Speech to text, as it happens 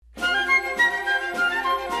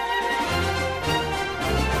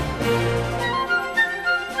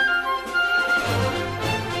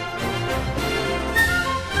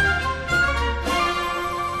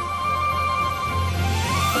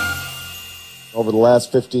Over the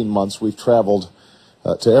last 15 months, we've traveled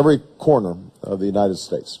to every corner of the United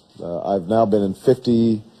States. I've now been in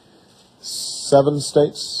 57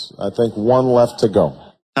 states. I think one left to go.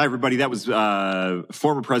 Hi, everybody. That was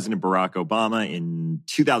former President Barack Obama in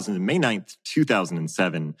May 9th,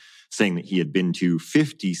 2007, saying that he had been to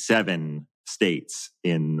 57 states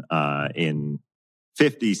in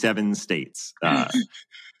 57 states.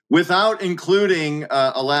 Without including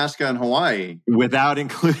Alaska and Hawaii. Without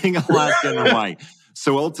including Alaska and Hawaii.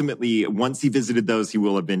 So ultimately, once he visited those, he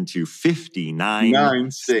will have been to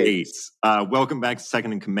 59 states. Welcome back to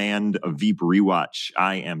Second in Command of Veep Rewatch.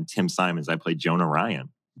 I am Tim Simons. I play Jonah Ryan.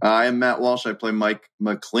 I am Matt Walsh. I play Mike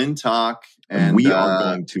McClintock. And we are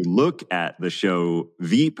going to look at the show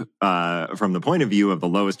Veep from the point of view of the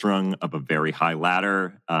lowest rung of a very high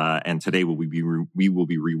ladder. And today we will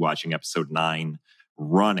be rewatching episode 9,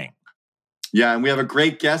 Running. Yeah, and we have a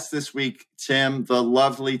great guest this week, Tim, the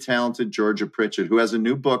lovely, talented Georgia Pritchett, who has a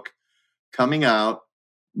new book coming out.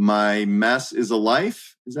 My Mess is a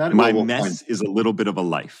Life. Is that it? My Mess is a Little Bit of a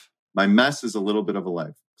Life. My Mess is a Little Bit of a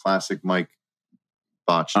Life. Classic Mike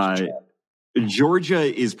botched. Georgia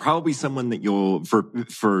is probably someone that you'll,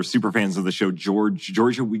 for super fans of the show,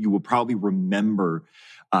 Georgia, you will probably remember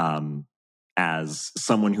as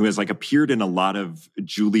someone who has appeared in a lot of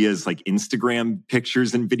Julia's Instagram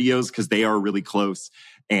pictures and videos because they are really close.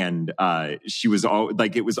 And she was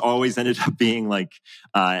it was always ended up being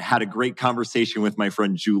had a great conversation with my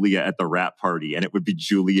friend Julia at the rap party, and it would be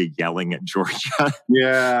Julia yelling at Georgia.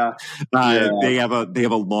 Yeah. They have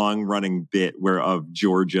a long running bit of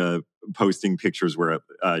Georgia posting pictures where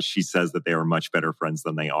she says that they are much better friends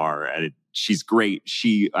than they are. And she's great.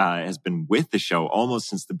 She has been with the show almost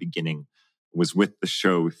since the beginning, was with the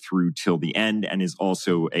show through till the end, and is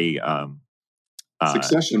also a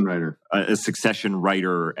Succession writer. A Succession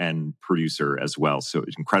writer and producer as well. So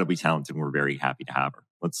incredibly talented, and we're very happy to have her.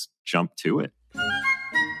 Let's jump to it.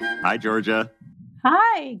 Hi, Georgia.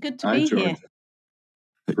 Hi, good to be Georgia.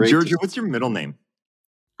 here. Georgia, what's your middle name?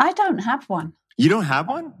 I don't have one. You don't have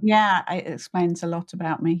one? Yeah, it explains a lot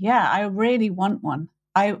about me. Yeah, I really want one.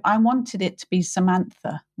 I wanted it to be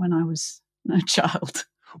Samantha when I was a child.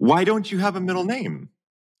 Why don't you have a middle name?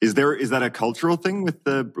 Is that a cultural thing with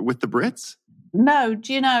the Brits? No,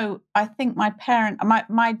 do you know, I think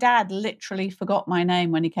my dad literally forgot my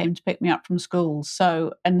name when he came to pick me up from school.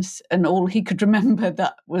 So, and all he could remember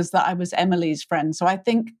that I was Emily's friend. So I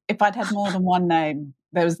think if I'd had more than one name,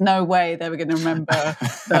 there was no way they were going to remember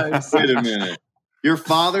those. Wait a minute. Your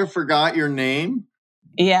father forgot your name?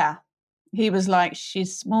 Yeah. He was like,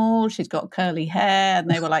 she's small, she's got curly hair. And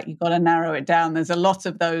they were like, you've got to narrow it down. There's a lot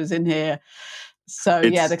of those in here. So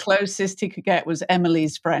the closest he could get was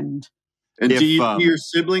Emily's friend. And do your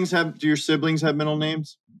siblings have middle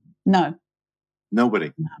names? No.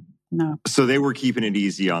 Nobody? No. So they were keeping it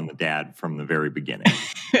easy on the dad from the very beginning.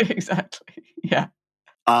 Exactly. Yeah.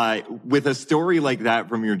 With a story like that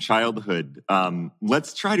from your childhood,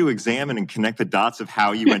 let's try to examine and connect the dots of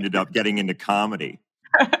how you ended up getting into comedy.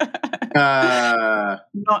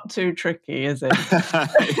 Not too tricky, is it?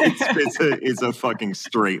 it's a fucking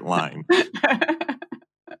straight line.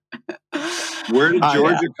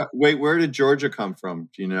 Where did Georgia come from?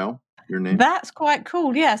 Do you know your name? That's quite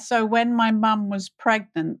cool. Yeah. So when my mum was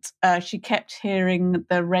pregnant, she kept hearing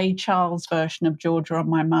the Ray Charles version of Georgia on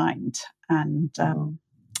my mind, and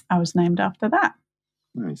I was named after that.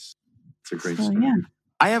 Nice. It's a great story. Yeah.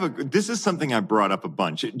 This is something I brought up a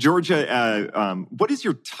bunch. Georgia, what is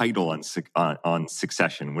your title on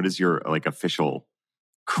Succession? What is your official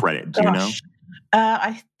credit? Do you know?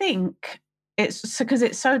 I think it's because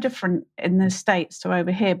it's so different in the States to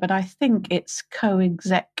over here, but I think it's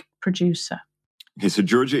Co-Exec producer. Okay, so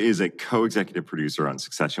Georgia is a co-executive producer on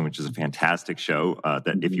Succession, which is a fantastic show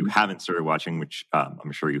that if you haven't started watching, which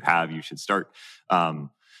I'm sure you have, you should start.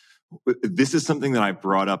 This is something that I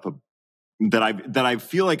brought up that I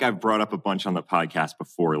feel like I've brought up a bunch on the podcast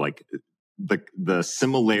before, like the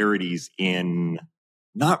similarities in,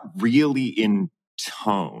 not really in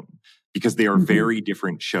tone, because they are very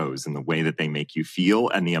different shows in the way that they make you feel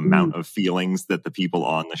and the amount of feelings that the people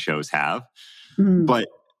on the shows have. But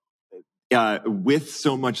with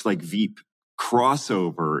so much Veep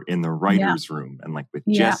crossover in the writer's room and with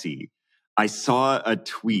Jesse, I saw a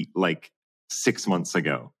tweet 6 months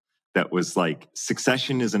ago that was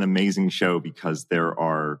Succession is an amazing show because there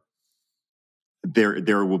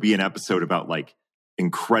will be an episode about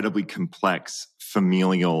incredibly complex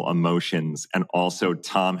familial emotions, and also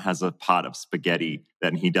Tom has a pot of spaghetti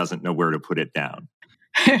that he doesn't know where to put it down.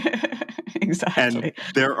 Exactly. And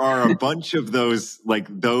there are a bunch of those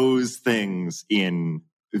those things in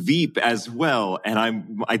Veep as well.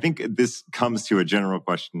 And I think this comes to a general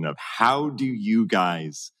question of how do you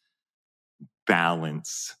guys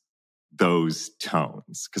balance those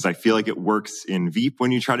tones? Because I feel like it works in Veep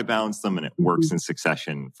when you try to balance them, and it works in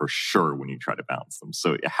Succession for sure when you try to balance them.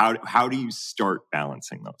 So how do you start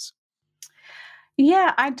balancing those?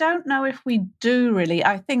 Yeah, I don't know if we do really.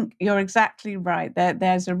 I think you're exactly right.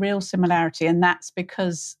 There's a real similarity, and that's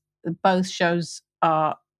because both shows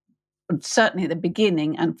are certainly at the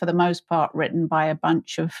beginning and for the most part written by a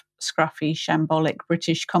bunch of scruffy, shambolic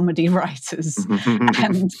British comedy writers.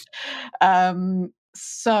 And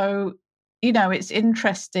so, it's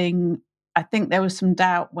interesting. I think there was some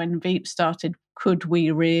doubt when Veep started, could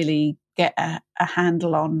we really get a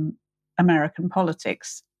handle on American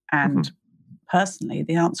politics? And personally,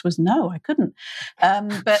 the answer was no, I couldn't.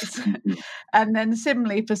 But and then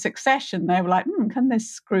similarly for Succession, they were like, can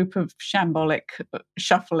this group of shambolic,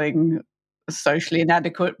 shuffling, socially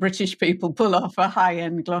inadequate British people pull off a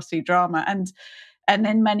high-end glossy drama? And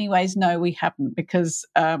in many ways, no, we haven't, because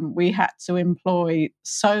we had to employ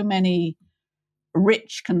so many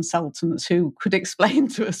rich consultants who could explain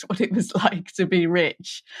to us what it was like to be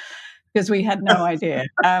rich, because we had no idea.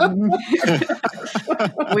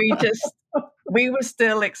 We were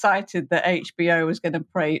still excited that HBO was going to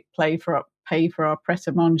pay for our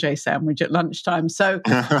Pret-a-Manger sandwich at lunchtime. So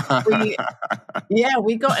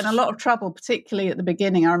we got in a lot of trouble, particularly at the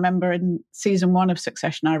beginning. I remember in season 1 of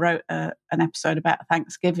Succession, I wrote an episode about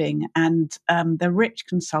Thanksgiving, and the rich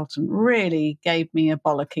consultant really gave me a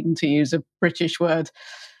bollocking, to use a British word,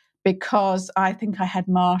 because I think I had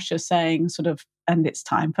Marsha saying sort of, and it's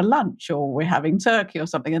time for lunch, or we're having turkey or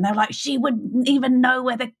something. And they're like, she wouldn't even know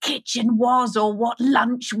where the kitchen was or what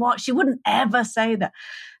lunch was. She wouldn't ever say that.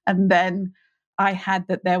 And then I had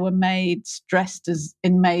that there were maids dressed as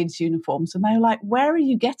in maids' uniforms. And they were like, where are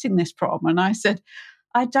you getting this from? And I said,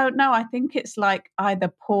 I don't know. I think it's like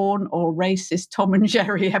either porn or racist Tom and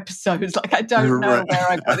Jerry episodes. Like, I don't know where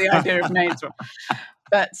I got the idea of maids from.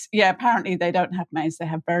 But yeah, apparently they don't have maids. They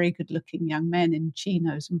have very good-looking young men in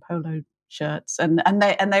chinos and polo shirts, and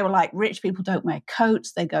they were like, rich people don't wear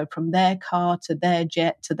coats. They go from their car to their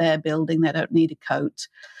jet to their building. They don't need a coat.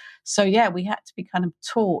 So yeah, we had to be kind of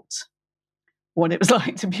taught what it was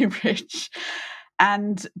like to be rich.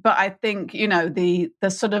 But I think the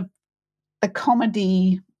sort of the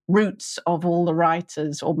comedy roots of all the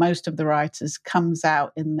writers, or most of the writers, comes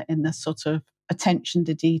out in the sort of attention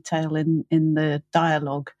to detail in the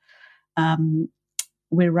dialogue.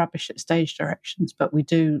 We're rubbish at stage directions, but we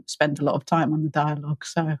do spend a lot of time on the dialogue.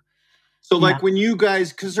 So like when you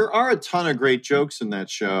guys, because there are a ton of great jokes in that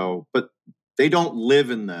show, but they don't live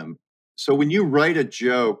in them. So when you write a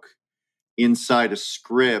joke inside a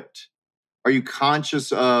script, are you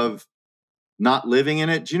conscious of not living in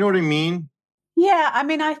it? Do you know what I mean? Yeah, I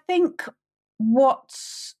mean, I think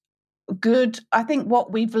what's good, I think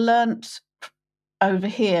what we've learnt over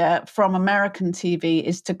here from American TV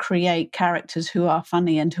is to create characters who are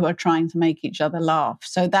funny and who are trying to make each other laugh.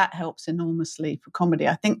 So that helps enormously for comedy.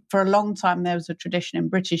 I think for a long time there was a tradition in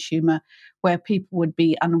British humour where people would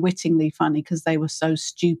be unwittingly funny because they were so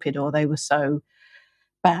stupid or they were so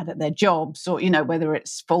bad at their jobs, or whether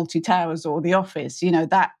it's Fawlty Towers or The Office,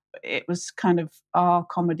 that it was kind of, our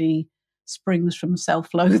comedy springs from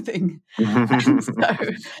self-loathing.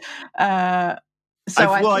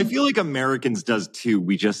 I feel like Americans does too.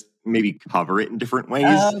 We just maybe cover it in different ways.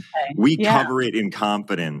 Okay. We cover it in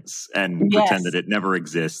competence and pretend that it never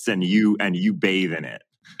exists, and you bathe in it.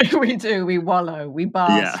 We do. We wallow. We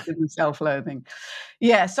bask in self-loathing.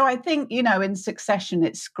 Yeah. So I think, in Succession,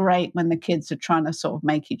 it's great when the kids are trying to sort of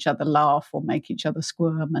make each other laugh or make each other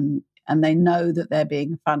squirm, and they know that they're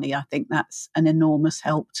being funny. I think that's an enormous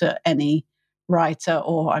help to any writer,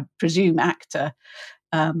 or I presume actor,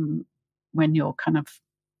 when you're kind of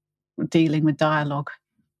dealing with dialogue.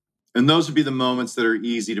 And those would be the moments that are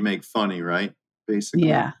easy to make funny, right? Basically.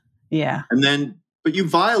 Yeah. And then, but you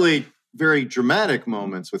violate very dramatic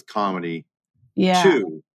moments with comedy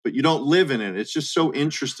too, but you don't live in it. It's just so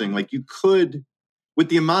interesting. Like, you could, with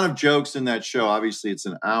the amount of jokes in that show, obviously it's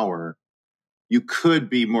an hour, you could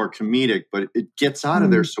be more comedic, but it gets out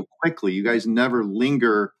of there so quickly. You guys never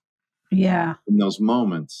linger in those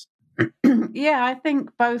moments. Yeah, I think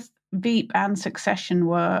both Veep and Succession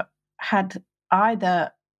had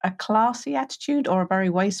either a classy attitude or a very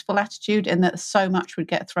wasteful attitude, in that so much would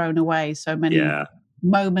get thrown away, so many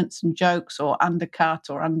moments and jokes or undercut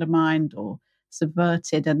or undermined or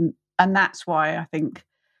subverted, and that's why I think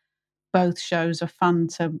both shows are fun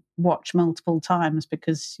to watch multiple times,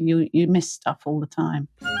 because you miss stuff all the time.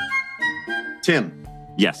 Tim.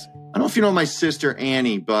 Yes. I don't know if you know my sister,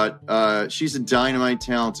 Annie, but she's a dynamite,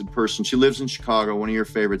 talented person. She lives in Chicago, one of your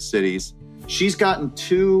favorite cities. She's gotten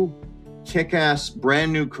 2 kick-ass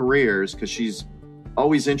brand new careers because she's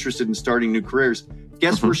always interested in starting new careers.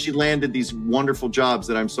 Guess where she landed these wonderful jobs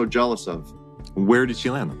that I'm so jealous of? Where did she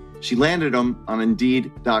land them? She landed them on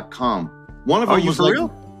Indeed.com. One of them was for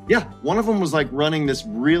real? Yeah, one of them was like running this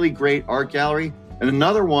really great art gallery. And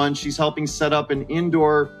another one, she's helping set up an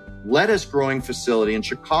indoor lettuce growing facility in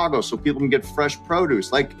Chicago so people can get fresh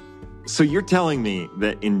produce. So you're telling me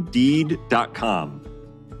that Indeed.com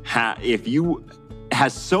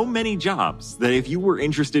has so many jobs that if you were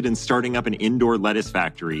interested in starting up an indoor lettuce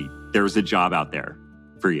factory, there's a job out there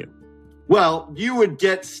for you? Well, you would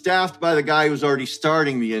get staffed by the guy who's already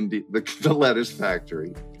starting the lettuce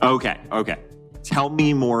factory. Okay. Tell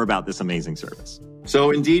me more about this amazing service.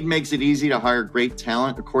 So Indeed makes it easy to hire great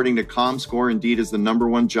talent. According to ComScore, Indeed is the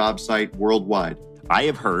 #1 job site worldwide. I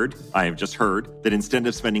have just heard that instead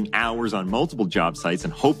of spending hours on multiple job sites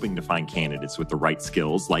and hoping to find candidates with the right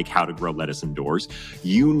skills, like how to grow lettuce indoors,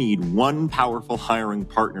 you need one powerful hiring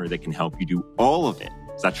partner that can help you do all of it.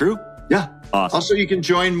 Is that true? Yeah. Awesome. Also, you can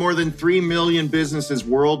join more than 3 million businesses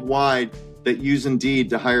worldwide that use Indeed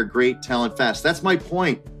to hire great talent fast. That's my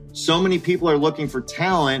point. So many people are looking for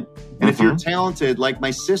talent. And if you're talented, like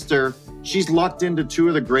my sister, she's lucked into 2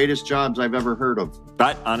 of the greatest jobs I've ever heard of.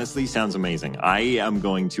 That honestly sounds amazing. I am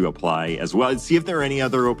going to apply as well. See if there are any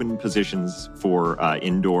other open positions for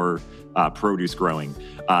indoor produce growing.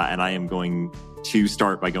 And I am going to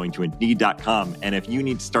start by going to Indeed.com. And if you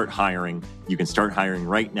need to start hiring, you can start hiring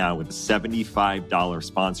right now with a $75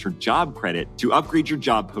 sponsored job credit to upgrade your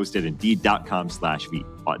job post at Indeed.com/Veep.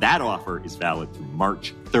 That offer is valid through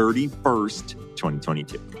March 31st,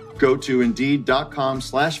 2022. Go to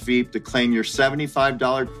Indeed.com/Veep to claim your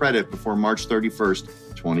 $75 credit before March 31st,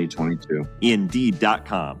 2022.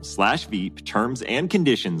 Indeed.com/Veep. Terms and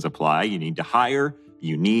conditions apply. You need to hire.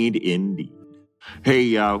 You need Indeed.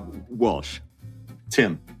 Hey, Walsh.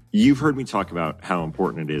 Tim. You've heard me talk about how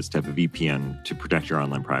important it is to have a VPN to protect your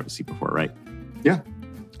online privacy before, right? Yeah.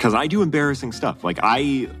 Because I do embarrassing stuff. Like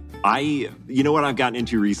you know what I've gotten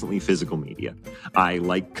into recently? Physical media. I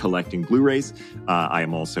like collecting Blu-rays. I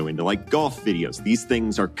am also into golf videos. These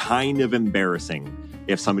things are kind of embarrassing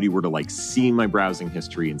if somebody were to see my browsing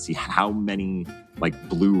history and see how many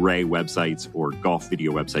Blu-ray websites or golf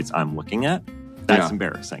video websites I'm looking at. That's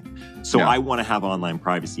embarrassing. So I want to have online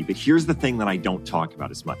privacy. But here's the thing that I don't talk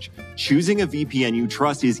about as much. Choosing a VPN you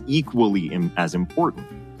trust is equally as important.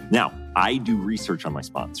 Now, I do research on my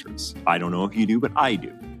sponsors. I don't know if you do, but I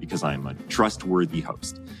do, because I'm a trustworthy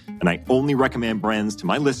host. And I only recommend brands to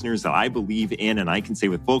my listeners that I believe in, and I can say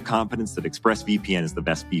with full confidence that ExpressVPN is the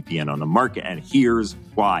best VPN on the market. And here's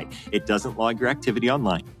why. It doesn't log your activity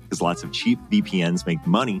online, because lots of cheap VPNs make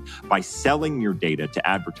money by selling your data to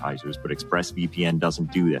advertisers, but ExpressVPN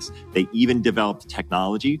doesn't do this. They even developed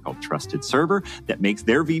technology called Trusted Server that makes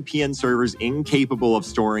their VPN servers incapable of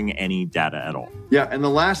storing any data at all. Yeah, and the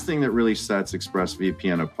last thing that really sets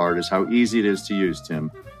ExpressVPN apart is how easy it is to use,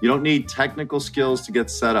 Tim. You don't need technical skills to get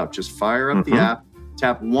set up. Just fire up the app,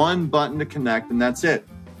 tap one button to connect, and that's it.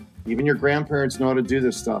 Even your grandparents know how to do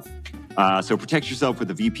this stuff. So protect yourself with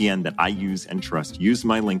a VPN that I use and trust. Use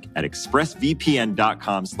my link at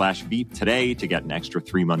expressvpn.com/Veep today to get an extra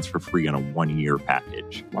 3 months for free on a 1-year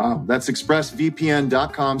package. Wow. That's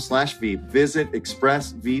expressvpn.com/Veep. Visit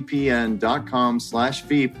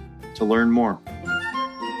expressvpn.com/Veep to learn more.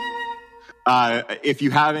 If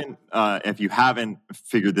you haven't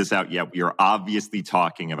figured this out yet, we are obviously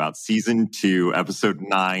talking about season 2, episode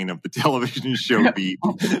 9 of the television show Veep,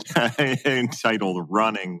 entitled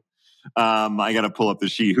Running. I got to pull up the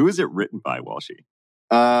sheet. Who is it written by, Walshy?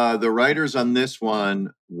 The writers on this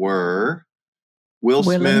one were Will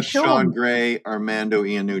Smith, Sean Gray, Armando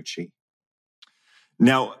Iannucci.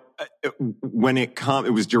 Now,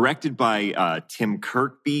 it was directed by Tim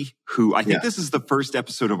Kirkby, who I think this is the first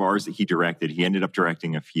episode of ours that he directed. He ended up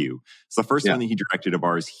directing a few. It's the first one that he directed of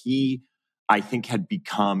ours. I think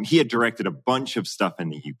he had directed a bunch of stuff in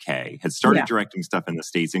the UK, had started directing stuff in the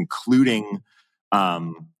States, including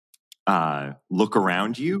Look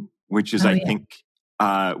Around You, which is, think,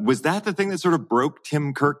 was that the thing that sort of broke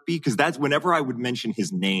Tim Kirkby? Because that's whenever I would mention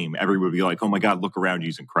his name, everyone would be like, oh my God, Look Around You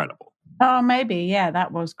is incredible. Oh, maybe. Yeah,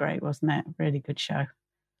 that was great, wasn't it? Really good show.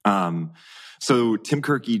 So Tim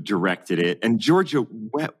Kirkby directed it. And Georgia,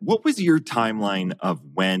 what was your timeline of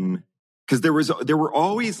when? Because there were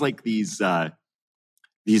always these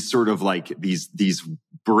sort of these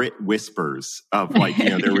Brit whispers of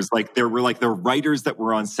there were the writers that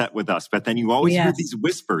were on set with us, but then you always hear these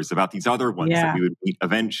whispers about these other ones that we would meet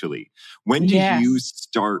eventually. When did you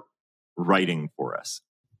start writing for us?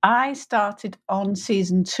 I started on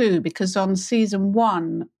season 2 because on season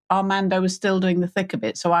 1, Armando was still doing the thick of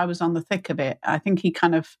it. So I was on the thick of it. I think he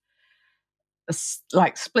kind of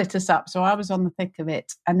like split us up. So I was on the thick of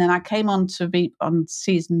it. And then I came on to Veep on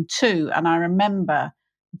season 2. And I remember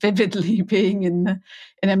vividly being in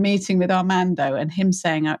a meeting with Armando and him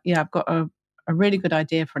saying, yeah, I've got a really good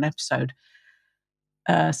idea for an episode.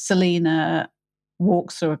 Selena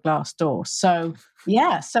walks through a glass door. So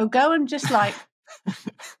yeah, so go and just like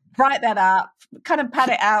write that up, kind of pad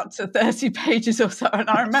it out to 30 pages or so. And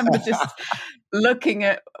I remember just looking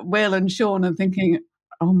at Will and Sean and thinking,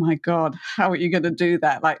 oh my God, how are you going to do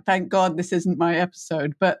that? Like, thank God this isn't my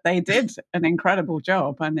episode. But they did an incredible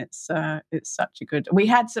job. And it's such a good... We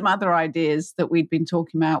had some other ideas that we'd been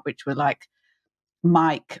talking about, which were like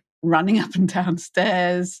Mike running up and down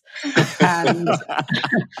stairs and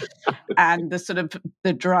and the sort of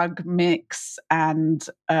the drug mix and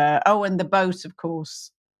and the boat, of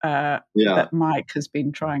course, that Mike has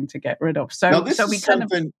been trying to get rid of. So, now this is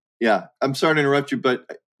something. Yeah, I'm sorry to interrupt you, but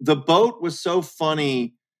the boat was so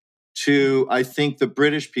funny to, I think, the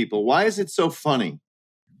British people. Why is it so funny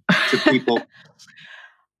to people?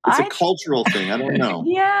 It's a cultural thing. I don't know.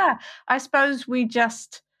 Yeah, I suppose we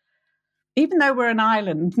just, even though we're an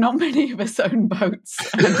island, not many of us own boats.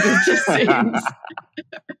 And it just seems,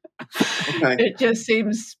 it just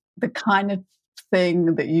seems the kind of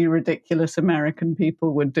thing that you ridiculous American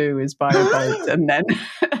people would do is buy a boat and then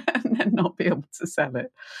not be able to sell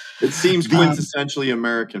it. It seems quintessentially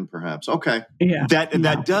American, perhaps. Okay. Yeah.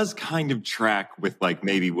 That does kind of track with like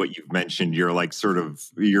maybe what you've mentioned, your like sort of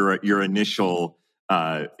your initial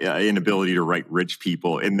inability to write rich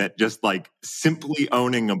people, in that just like simply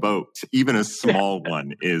owning a boat, even a small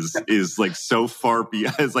one, is like so far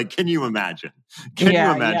beyond. It's like, can you imagine? Can you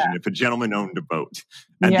imagine if a gentleman owned a boat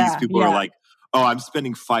and these people are like, oh, I'm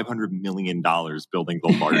spending $500 million building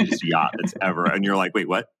the largest yacht that's ever, and you're like, wait,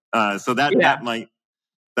 what? So that might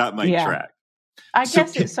track. I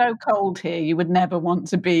guess it's so cold here, you would never want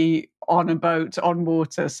to be on a boat on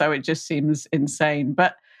water, so it just seems insane.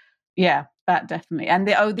 But yeah, that definitely. And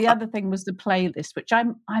the other thing was the playlist, which I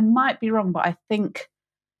might be wrong, but I think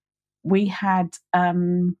we had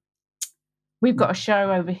we've got a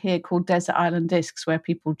show over here called Desert Island Discs where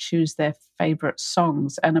people choose their favorite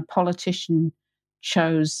songs, and a politician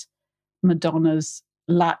chose Madonna's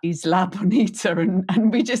La Isla Bonita,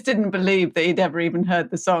 and we just didn't believe that he'd ever even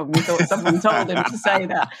heard the song. We thought someone told him to say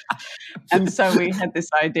that. And so we had this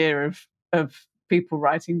idea of people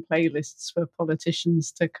writing playlists for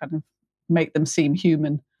politicians to kind of make them seem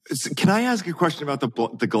human. Can I ask a question about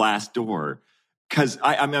the glass door? Because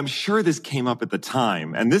I'm sure this came up at the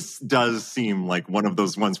time, and this does seem like one of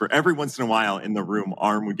those ones where every once in a while in the room,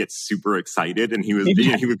 Arm would get super excited, and he would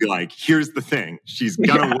be like, "Here's the thing: she's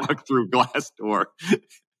gonna walk through a glass door."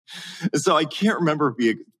 So I can't remember.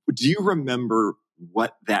 Do you remember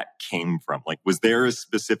what that came from? Like, was there a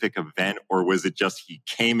specific event, or was it just he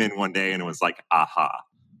came in one day and it was like, "Aha"?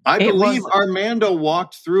 I believe Armando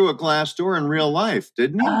walked through a glass door in real life,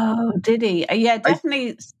 didn't he? Oh, did he? Yeah,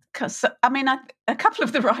 definitely. I mean, a couple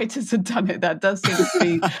of the writers had done it. That does seem to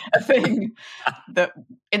be a thing, that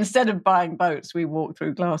instead of buying boats, we walk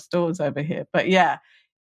through glass doors over here. But yeah,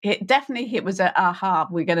 it was a aha,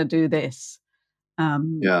 we're going to do this.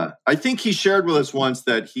 Yeah, I think he shared with us once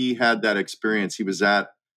that he had that experience. He was at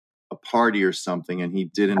a party or something, and he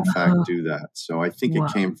did in fact do that. So I think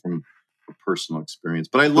it came from a personal experience.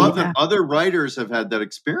 But I love that other writers have had that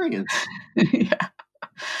experience. Yeah.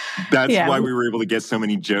 That's why we were able to get so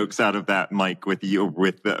many jokes out of that, Mike, with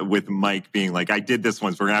Mike being like, I did this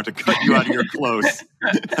once. We're going to have to cut you out of your close.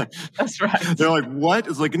 That's right. They're like, what?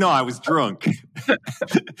 It's like, no, I was drunk.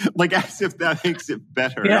 Like, as if that makes it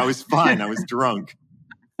better. Yeah. I was fine. I was drunk.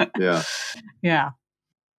 Yeah. Yeah.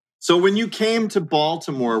 So when you came to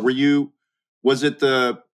Baltimore, was it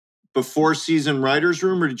the before season writer's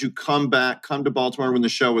room, or did you come to Baltimore when the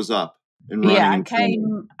show was up? I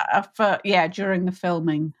came during the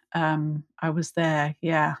filming. I was there.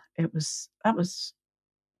 Yeah, that was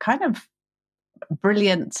kind of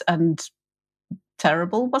brilliant and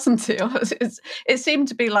terrible, wasn't it? It seemed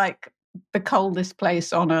to be like the coldest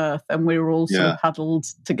place on earth, and we were all sort of huddled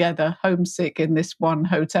together, homesick in this one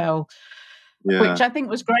hotel, which I think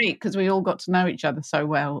was great because we all got to know each other so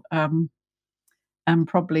well. And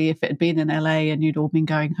probably if it had been in LA and you'd all been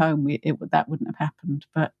going home, that wouldn't have happened.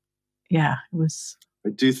 But yeah, it was. I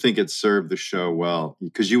do think it served the show well,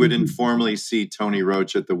 because you would informally see Tony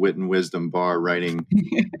Roach at the Wit and Wisdom bar writing.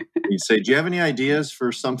 He'd say, "Do you have any ideas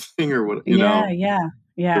for something?" or what? You know? Yeah.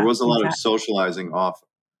 There was a lot of socializing off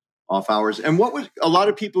hours, and what was a lot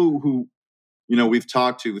of people who we've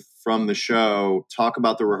talked to from the show, talk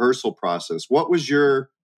about the rehearsal process. What was your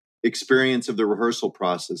experience of the rehearsal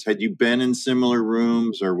process? Had you been in similar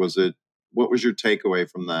rooms, or what was your takeaway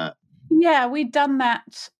from that? Yeah, we'd done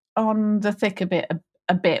that on the thick of it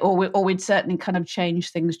a bit, or we'd certainly kind of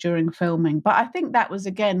changed things during filming. But I think that was,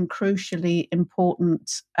 again, crucially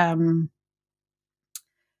important. Funnily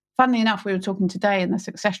enough, we were talking today in the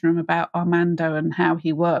Succession room about Armando and how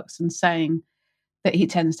he works, and saying that he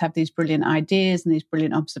tends to have these brilliant ideas and these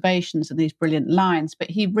brilliant observations and these brilliant lines,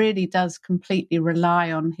 but he really does completely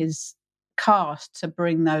rely on his cast to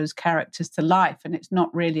bring those characters to life. And it's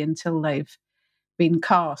not really until they've been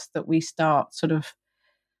cast that we start sort of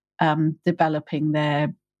developing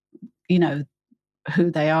their,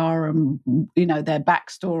 who they are and, their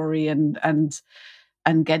backstory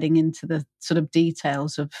and getting into the sort of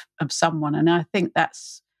details of someone. And I think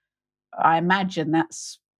I imagine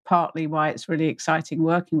that's partly why it's really exciting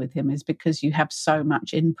working with him, is because you have so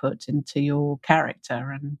much input into your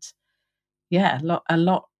character, and a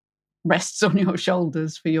lot rests on your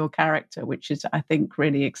shoulders for your character, which is, I think,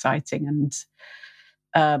 really exciting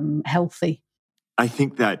and healthy. I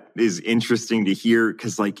think that is interesting to hear,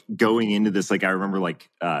 because like going into this, like I remember like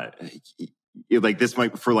this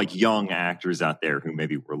might, for like young actors out there who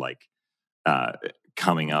maybe were like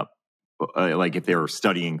coming up, like if they were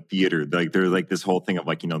studying theater, like there's like this whole thing of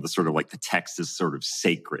like, the sort of like the text is sort of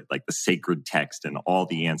sacred, like the sacred text, and all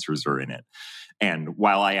the answers are in it. And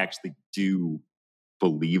while I actually do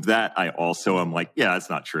believe that, I also am like, yeah,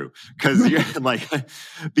 that's not true.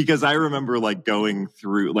 Because I remember like going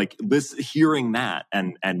through like this, hearing that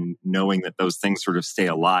and knowing that those things sort of stay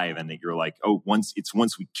alive, and that you're like, oh, once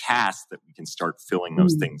we cast that we can start filling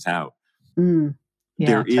those things out. Yeah,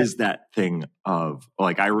 there is that thing of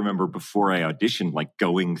like, I remember before I auditioned, like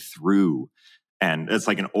going through, and it's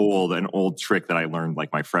like an old trick that I learned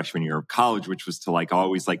like my freshman year of college, which was to like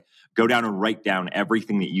always like go down and write down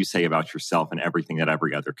everything that you say about yourself and everything that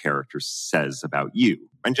every other character says about you,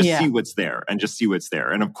 and just see what's there,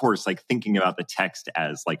 And of course, like thinking about the text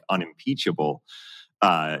as like unimpeachable,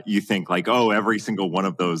 you think like, oh, every single one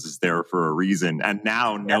of those is there for a reason. And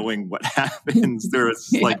now knowing what happens, there's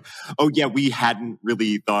like, oh yeah, we hadn't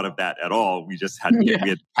really thought of that at all. We just had we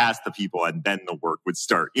had cast the people, and then the work would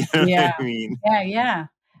start. You know what I mean? Yeah.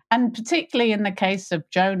 And particularly in the case of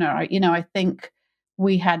Jonah, I think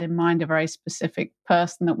we had in mind a very specific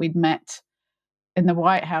person that we'd met in the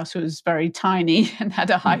White House, who was very tiny and had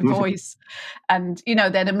a high voice. And,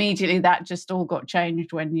 then immediately that just all got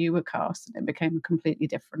changed when you were cast, and it became a completely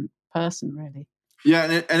different person, really.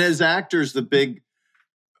 Yeah. And as actors, the big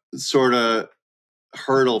sort of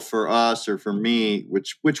hurdle for us, or for me,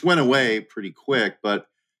 which went away pretty quick, but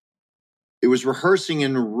it was rehearsing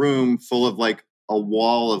in a room full of like a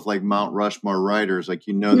wall of like Mount Rushmore writers. Like,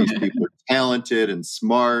 these people are talented and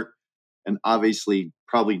smart, and obviously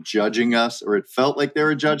probably judging us, or it felt like they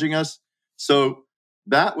were judging us. So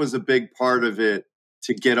that was a big part of it,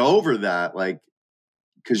 to get over that, like,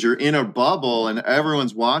 because you're in a bubble and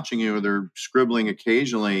everyone's watching you, or they're scribbling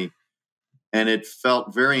occasionally. And it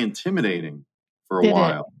felt very intimidating for a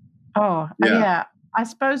while. Oh, yeah. I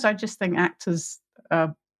suppose I just think actors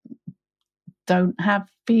don't have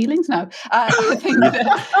feelings. No, I think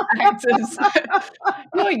that actors,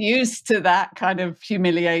 you're used to that kind of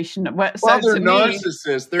humiliation. Well, they're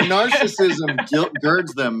narcissists. Their narcissism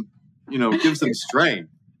girds them, gives them strength.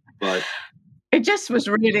 But it just was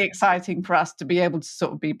really exciting for us to be able to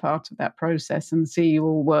sort of be part of that process and see you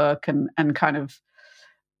all work and kind of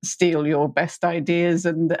steal your best ideas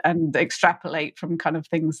and extrapolate from kind of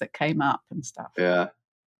things that came up and stuff. Yeah.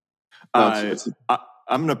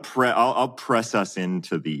 I'm gonna I'll press us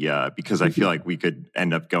into the because I feel like we could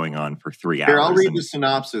end up going on for 3 hours. Here, I'll read the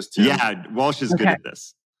synopsis, Tim. Yeah, Walsh is good at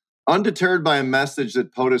this. Undeterred by a message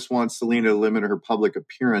that POTUS wants Selena to limit her public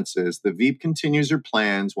appearances, the Veep continues her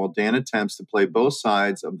plans while Dan attempts to play both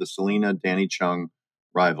sides of the Selena-Danny Chung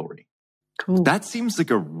rivalry. Cool. That seems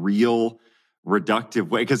like a real reductive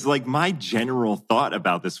way, because like my general thought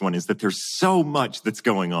about this one is that there's so much that's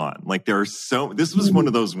going on. Like this was one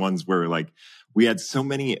of those ones where like we had so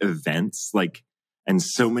many events, like, and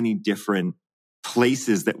so many different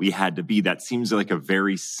places that we had to be. That seems like a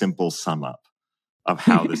very simple sum up of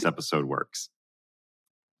how this episode works.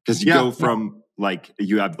 Because you go from like,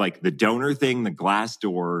 you have like the donor thing, the glass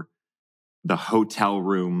door, the hotel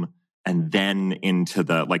room, and then into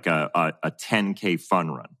the like a 10K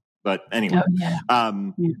fun run. But anyway,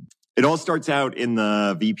 it all starts out in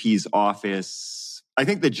the VP's office. I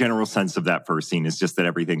think the general sense of that first scene is just that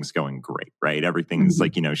everything's going great, right? Everything's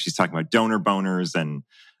like, she's talking about donor boners and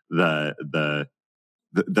the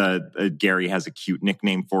Gary has a cute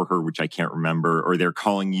nickname for her, which I can't remember, or they're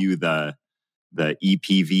calling you the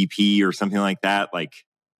EPVP or something like that, like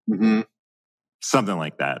something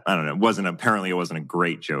like that. I don't know. Apparently it wasn't a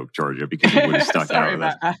great joke, Georgia, because you would have stuck Sorry out with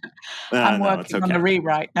about us. that. I'm working on the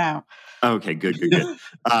rewrite now. Okay, good.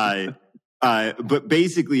 But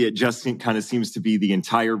basically, it just kind of seems to be the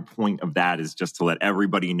entire point of that is just to let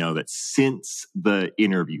everybody know that since the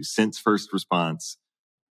interview, since First Response,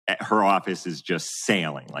 her office is just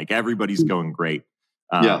sailing. Like everybody's going great.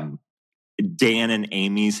 Dan and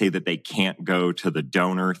Amy say that they can't go to the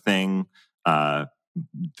donor thing,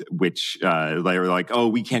 which they were like, oh,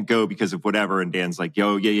 we can't go because of whatever. And Dan's like,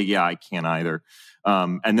 yeah, I can't either.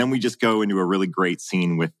 And then we just go into a really great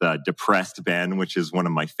scene with depressed Ben, which is one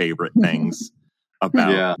of my favorite things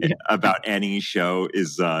about any show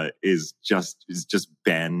is just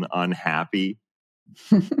Ben unhappy.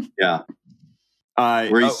 Yeah.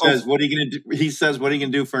 Where he says, "What are you going to do?" He says, "What are you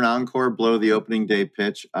going to do for an encore? Blow the opening day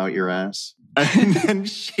pitch out your ass." And then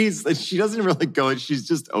she doesn't really go. She's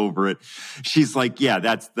just over it. She's like, "Yeah,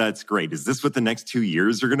 that's great. Is this what the next 2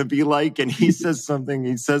 years are going to be like?" And he says something.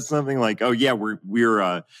 He says something like, "Oh yeah,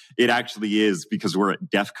 we're it actually is because we're at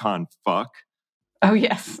DEF CON fuck." Oh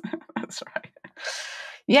yes, that's right.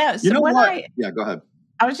 Yeah. So you know what? Go ahead.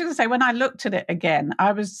 I was just going to say, when I looked at it again,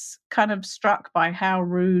 I was kind of struck by how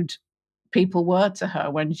rude people were to her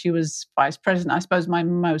when she was vice president. I suppose my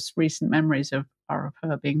most recent memories are of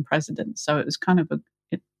her being president. So it was kind of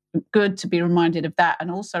good to be reminded of that,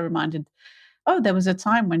 and also reminded, there was a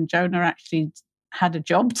time when Jonah actually had a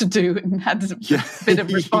job to do and had a bit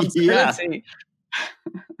of responsibility.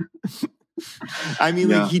 I mean,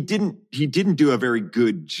 like he didn't do a very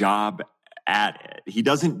good job at it. He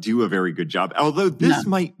doesn't do a very good job. Although this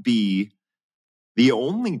might be the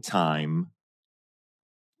only time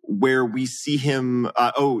where we see him.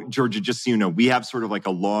 Georgia, just so you know, we have sort of like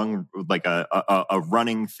a long, like a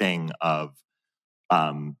running thing of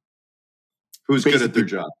who's good at their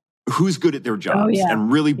job. Who's good at their jobs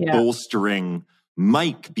and really bolstering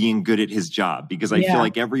Mike being good at his job, because I feel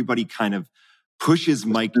like everybody kind of pushes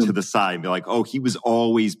Mike to the side and be like, oh, he was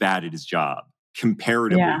always bad at his job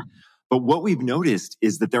comparatively. Yeah. But what we've noticed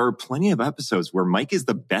is that there are plenty of episodes where Mike is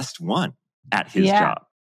the best one at his job.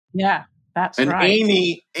 Yeah, that's and right.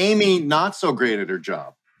 Amy, not so great at her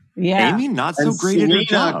job. Yeah. Amy, not so great at her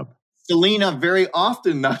job. Selena, very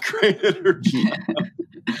often not great at her job.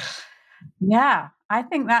 Yeah, I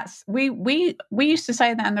think that's we used to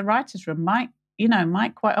say that in the writers' room. Mike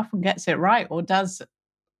quite often gets it right, or does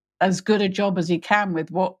as good a job as he can with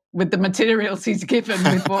the materials he's given,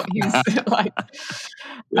 with what he's like.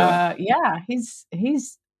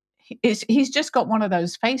 He's just got one of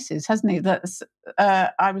those faces, hasn't he? That's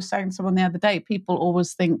I was saying to someone the other day, people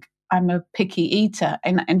always think I'm a picky eater,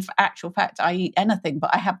 and in actual fact, I eat anything,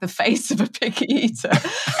 but I have the face of a picky eater.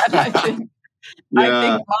 And I think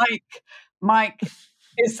Mike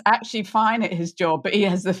is actually fine at his job, but he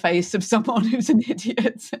has the face of someone who's an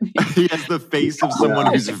idiot. He has the face of someone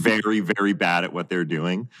who's very, very bad at what they're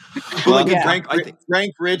doing. Well, Frank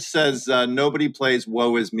Rich says nobody plays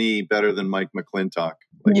 "Woe Is Me" better than Mike McClintock.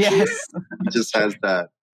 He just has that.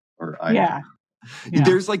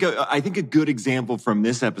 There's like I think a good example from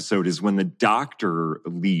this episode is when the doctor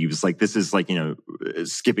leaves. Like, this is like,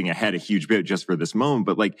 skipping ahead a huge bit just for this moment,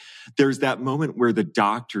 but like there's that moment where the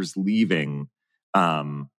doctor's leaving.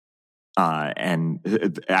 And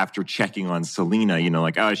after checking on Selena,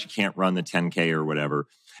 she can't run the 10K or whatever.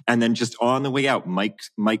 And then just on the way out,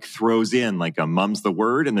 Mike throws in like a mum's the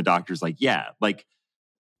word. And the doctor's like,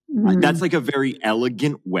 that's like a very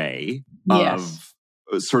elegant way of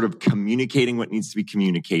sort of communicating what needs to be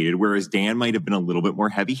communicated. Whereas Dan might have been a little bit more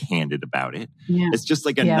heavy-handed about it. Yeah. It's just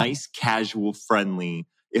like a nice, casual, friendly,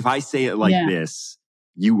 if I say it like this,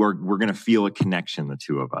 we're going to feel a connection, the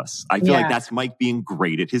two of us. I feel like that's Mike being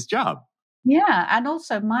great at his job. Yeah, and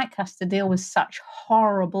also Mike has to deal with such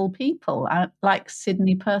horrible people, like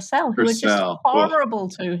Sidney Purcell, who are just horrible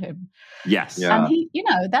to him. Yes. Yeah. And he,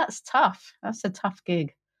 that's tough. That's a tough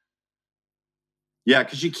gig. Yeah,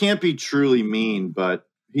 because you can't be truly mean, but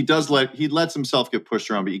he lets himself get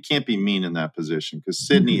pushed around, but you can't be mean in that position because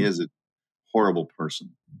Sidney is a horrible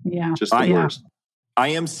person. Yeah. Just the worst. I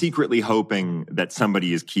am secretly hoping that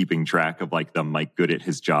somebody is keeping track of like the Mike good at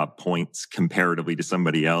his job points comparatively to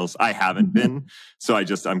somebody else. I haven't been, so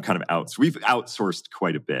I'm kind of out. So we've outsourced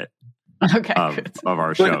quite a bit of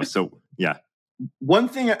our show. So yeah. One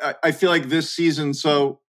thing I feel like this season,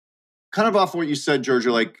 so kind of off what you said,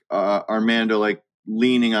 Georgia, like Armando, like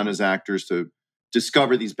leaning on his actors to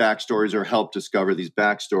discover these backstories or help discover these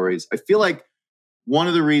backstories. I feel like one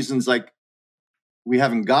of the reasons, like, we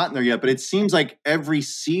haven't gotten there yet, but it seems like every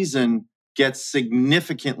season gets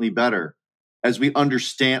significantly better as we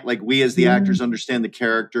understand, like we as the actors understand the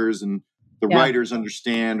characters and the writers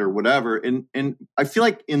understand or whatever. And I feel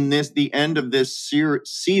like in the end of this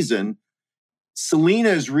season, Selena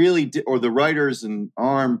is really, or the writers and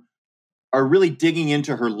Arm are really digging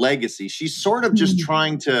into her legacy. She's sort of just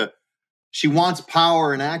trying to, she wants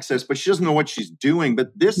power and access, but she doesn't know what she's doing.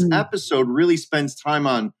 But this episode really spends time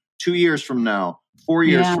on 2 years from now, 4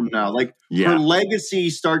 years from now. Like her legacy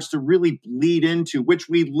starts to really bleed into, which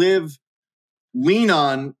we lean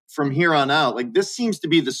on from here on out. Like this seems to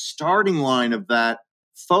be the starting line of that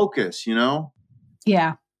focus, you know?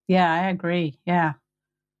 Yeah. Yeah, I agree. Yeah.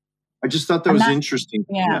 I just thought that was interesting.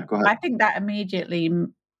 Yeah. Go ahead. I think that immediately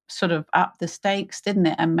sort of upped the stakes, didn't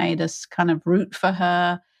it? And made us kind of root for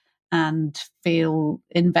her and feel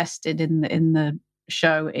invested in the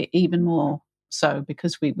show even more so,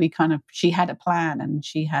 because we kind of, she had a plan and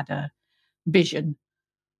she had a vision.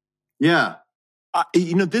 Yeah.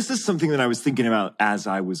 This is something that I was thinking about as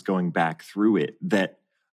I was going back through it, that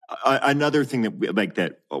another thing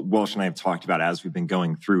that Walsh and I have talked about as we've been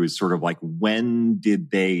going through is sort of like, when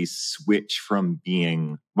did they switch from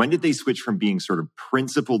being sort of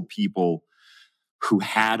principled people who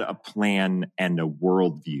had a plan and a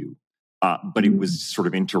worldview, but it was sort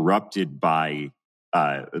of interrupted by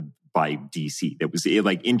DC. That was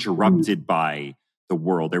like interrupted by the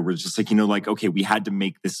world. There was just like, okay, we had to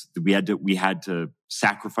make this, we had to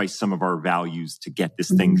sacrifice some of our values to get this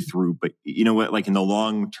thing through. But you know what, like in the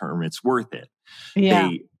long term, it's worth it.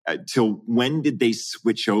 Yeah. Till when did they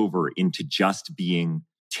switch over into just being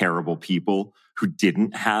terrible people who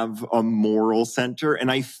didn't have a moral center? And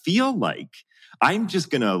I feel like I'm just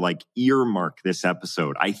going to like earmark this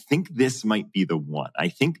episode. I think this might be the one. I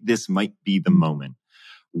think this might be the moment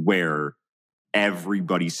where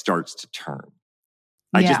everybody starts to turn.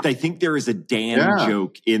 I think there is a Dan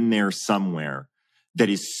joke in there somewhere that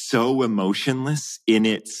is so emotionless in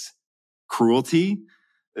its cruelty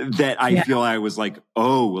that I feel I was like,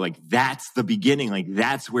 oh, like that's the beginning. Like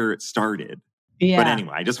that's where it started. Yeah. But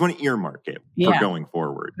anyway, I just want to earmark it for going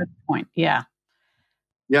forward. Good point. Yeah.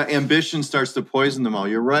 Yeah. Ambition starts to poison them all.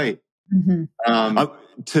 You're right.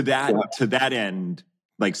 To that end,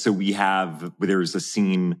 like, so there's a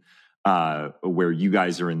scene where you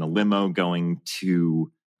guys are in the limo going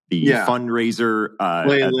to the fundraiser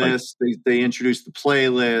playlist. They introduce the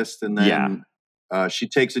playlist, and then she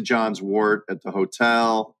takes a John's wort at the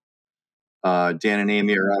hotel. Dan and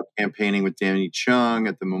Amy are out campaigning with Danny Chung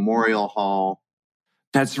at the Memorial Hall.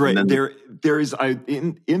 That's right. There is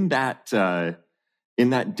in that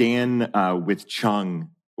Dan with Chung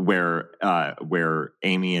where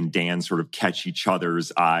Amy and Dan sort of catch each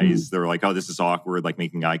other's eyes. They're like, oh, this is awkward, like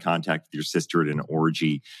making eye contact with your sister at an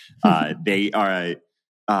orgy. They are,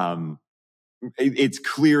 it's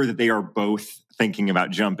clear that they are both thinking about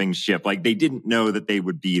jumping ship. Like they didn't know that they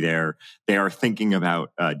would be there. They are thinking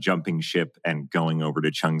about jumping ship and going over to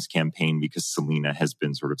Chung's campaign because Selena has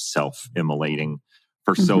been sort of self-immolating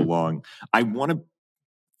for so long. I want to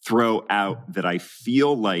throw out that I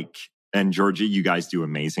feel like, and Georgia, you guys do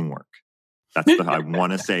amazing work. I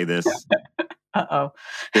want to say this. Uh-oh.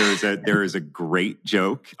 There is a great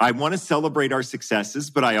joke. I want to celebrate our successes,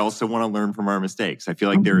 but I also want to learn from our mistakes. I feel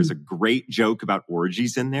like there is a great joke about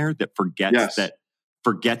orgies in there that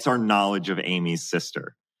forgets our knowledge of Amy's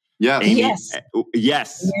sister. Yes.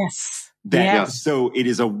 Yes. So it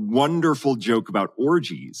is a wonderful joke about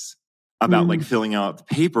orgies, about like filling out the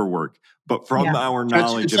paperwork. But from our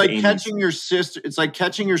knowledge of Amy's... It's like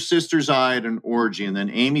catching your sister's eye at an orgy. And then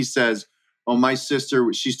Amy says, oh, my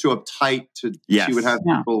sister, she's too uptight to... Yes. She would have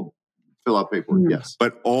people fill out paperwork. Yes.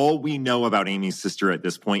 But all we know about Amy's sister at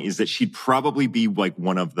this point is that she'd probably be like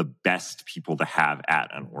one of the best people to have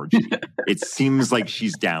at an orgy. It seems like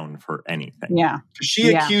she's down for anything. Yeah.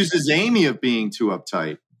 She accuses Amy of being too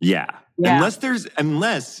uptight. Yeah.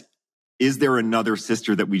 Unless is there another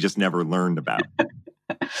sister that we just never learned about?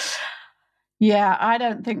 Yeah, I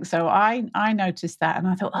don't think so. I noticed that and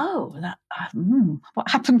I thought, oh, what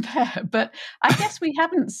happened there? But I guess we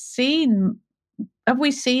haven't seen. Have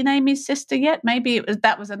we seen Amy's sister yet? Maybe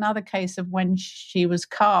that was another case of when she was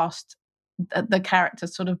cast, the character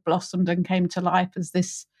sort of blossomed and came to life as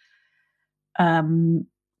this kind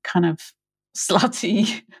of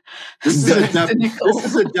slutty. This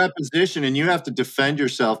is a deposition, and you have to defend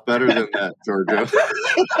yourself better than that, Georgia.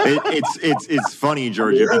 It's funny,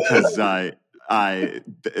 Georgia, because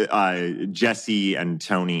Jesse and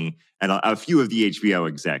Tony and a few of the HBO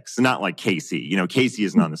execs, not like Casey. Casey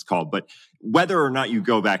isn't on this call, but whether or not you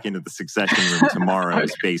go back into the Succession room tomorrow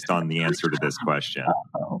is based on the answer to this question.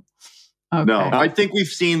 Okay. No, I think we've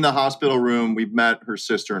seen the hospital room. We've met her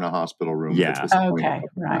sister in a hospital room. Yeah. Okay.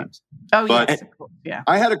 Right. Oh, but yes. Of course. Yeah.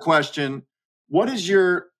 I had a question. What is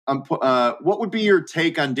your what would be your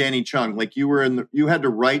take on Danny Chung? Like you had to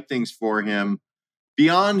write things for him.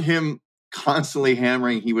 Beyond him constantly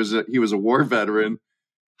hammering, he was a war veteran.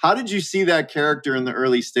 How did you see that character in the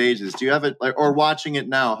early stages? Do you have it, or watching it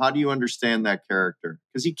now? How do you understand that character?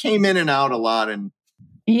 Because he came in and out a lot, and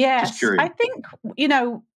yes, I think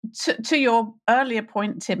to your earlier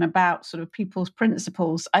point, Tim, about sort of people's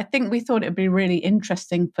principles. I think we thought it'd be really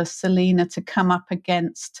interesting for Selena to come up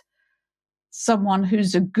against someone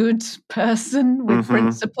who's a good person with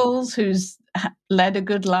principles, who's led a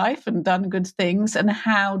good life and done good things, and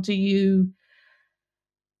how do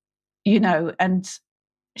and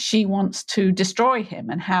she wants to destroy him,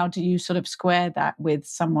 and how do you sort of square that with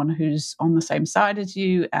someone who's on the same side as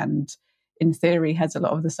you and in theory has a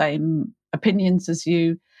lot of the same opinions as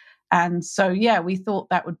you. And so we thought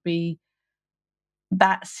that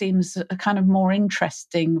seems a kind of more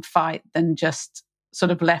interesting fight than just sort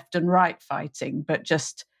of left and right fighting, but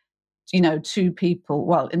just two people.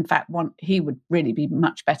 Well, in fact, he would really be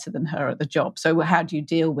much better than her at the job. So how do you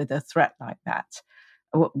deal with a threat like that,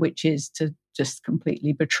 which is to just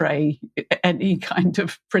completely betray any kind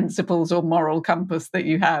of principles or moral compass that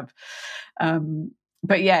you have?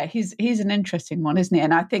 But he's an interesting one, isn't he?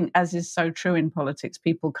 And I think, as is so true in politics,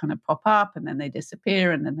 people kind of pop up and then they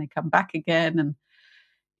disappear and then they come back again, and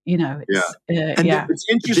it's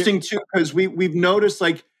interesting too, because we've noticed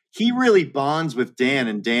like he really bonds with Dan,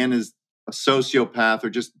 and Dan is a sociopath or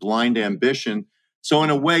just blind ambition. So in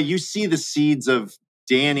a way, you see the seeds of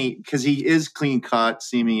Danny, because he is clean cut,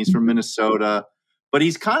 seeming he's from Minnesota, but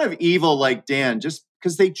he's kind of evil like Dan, just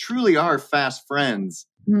because they truly are fast friends.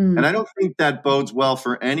 And I don't think that bodes well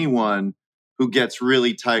for anyone who gets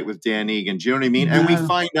really tight with Dan Egan. Do you know what I mean? No. And we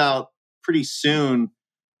find out pretty soon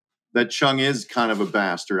that Chung is kind of a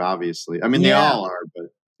bastard, obviously. I mean, they all are, but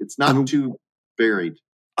it's not too buried.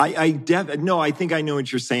 I think I know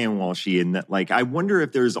what you're saying, Walshy, in that, like, I wonder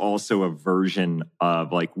if there's also a version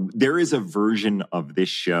of, like, there is a version of this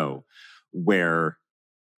show where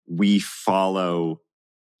we follow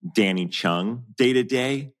Danny Chung day to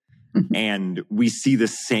day, and we see the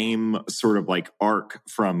same sort of like arc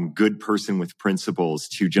from good person with principles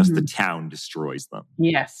to just the town destroys them.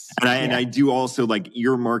 Yes. And I do also like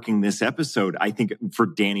earmarking this episode, I think, for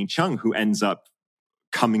Danny Chung, who ends up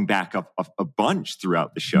coming back up a bunch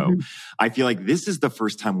throughout the show. I feel like this is the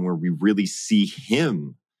first time where we really see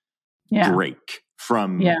him break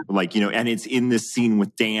from and it's in this scene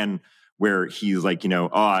with Dan where he's like,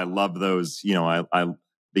 I love those, I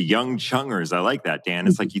the young Chungers. I like that, Dan.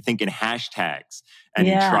 It's like you think in hashtags, and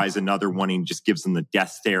he tries another one and he just gives them the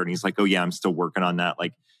death stare, and he's like, oh yeah, I'm still working on that.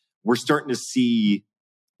 Like we're starting to see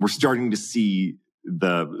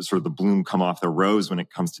the sort of the bloom come off the rose when it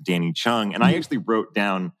comes to Danny Chung. And I actually wrote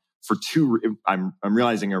down I'm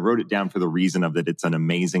realizing I wrote it down for the reason of that it's an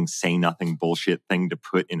amazing say nothing bullshit thing to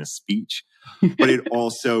put in a speech, but it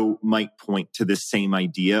also might point to this same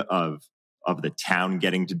idea of the town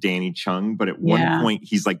getting to Danny Chung. But at one point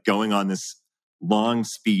he's like going on this long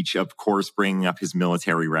speech, of course, bringing up his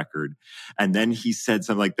military record. And then he said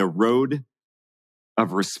something like the road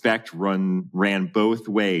of respect ran both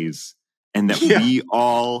ways, and that we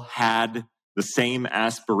all had the same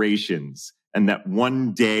aspirations, and that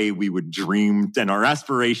one day we would dream, and our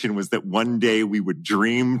aspiration was that one day we would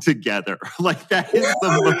dream together. Like that is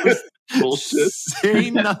the most bullshit. Say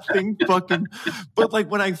nothing fucking. But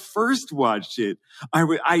like when I first watched it, I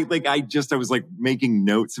was like making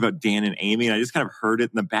notes about Dan and Amy, and I just kind of heard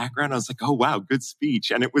it in the background. I was like, oh wow, good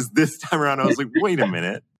speech. And it was this time around, I was like, wait a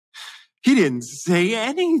minute. He didn't say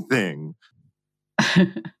anything.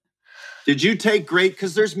 Did you take great,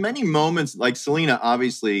 because there's many moments, like Selena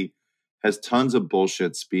obviously has tons of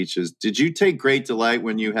bullshit speeches. Did you take great delight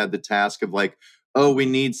when you had the task of like, oh, we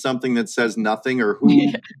need something that says nothing, or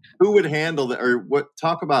who would handle that, or what?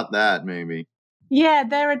 Talk about that maybe. Yeah,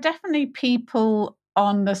 there are definitely people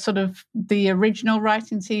on the sort of the original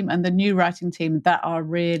writing team and the new writing team that are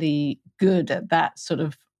really good at that sort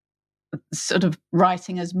of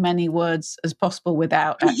writing as many words as possible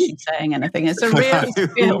without actually saying anything. It's a real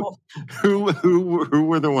skill. Who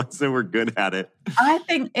were the ones that were good at it? I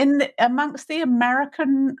think amongst the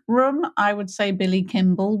American room, I would say Billy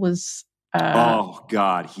Kimball was. Oh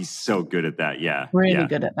God, he's so good at that. Yeah, really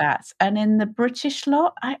good at that. And in the British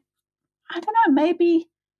lot, I don't know.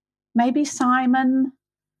 Maybe Simon.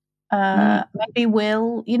 Maybe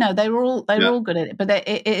Will. They were all good at it, but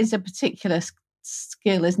it is a particular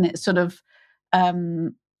skill, isn't it? Sort of,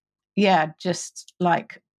 just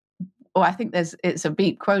like I think it's a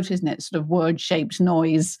Veep quote, isn't it? Sort of word-shaped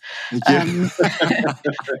noise.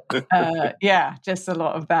 Yeah, just a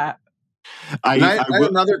lot of that. I have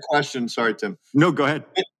another question. Sorry, Tim. No, go ahead.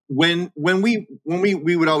 When we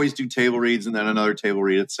would always do table reads and then another table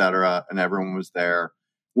read, etc., and everyone was there.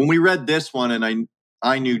 When we read this one, and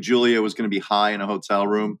I knew Julia was going to be high in a hotel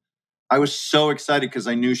room, I was so excited because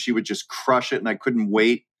I knew she would just crush it, and I couldn't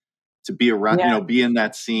wait to be around, be in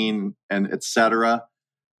that scene, and etc.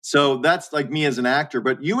 So that's like me as an actor.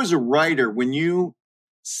 But you as a writer, when you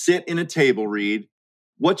sit in a table read,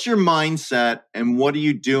 what's your mindset and what are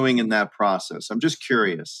you doing in that process? I'm just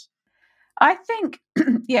curious. I think,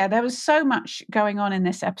 there was so much going on in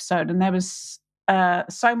this episode, and there was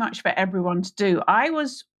so much for everyone to do. I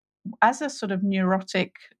was, as a sort of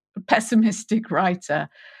neurotic, pessimistic writer,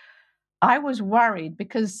 I was worried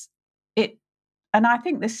because and I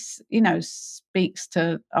think this, speaks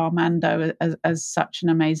to Armando as such an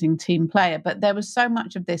amazing team player. But there was so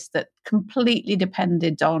much of this that completely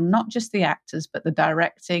depended on not just the actors, but the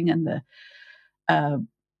directing and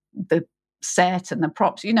the set and the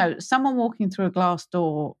props. Someone walking through a glass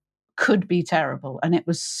door could be terrible, and it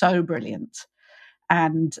was so brilliant.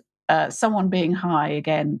 And someone being high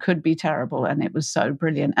again could be terrible, and it was so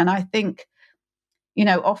brilliant. And I think,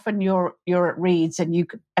 often you're at reads and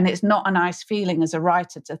it's not a nice feeling as a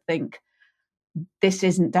writer to think this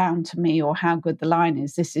isn't down to me or how good the line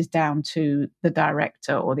is. This is down to the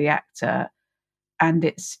director or the actor,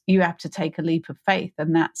 and you have to take a leap of faith,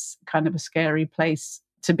 and that's kind of a scary place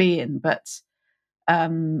to be in. But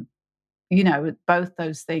both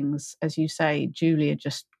those things, as you say, Julia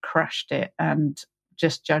just crushed it and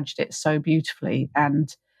just judged it so beautifully.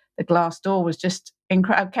 And the glass door was just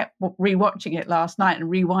incredible. I kept rewatching it last night and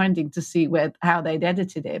rewinding to see how they'd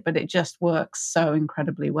edited it, but it just works so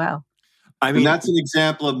incredibly well. I mean, and that's an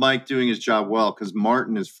example of Mike doing his job well, because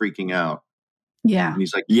Martin is freaking out. Yeah. And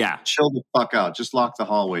he's like, chill the fuck out. Just lock the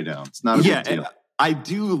hallway down. It's not a big deal. I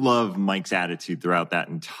do love Mike's attitude throughout that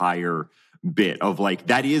entire bit of like,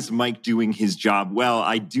 that is Mike doing his job well.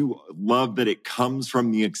 I do love that it comes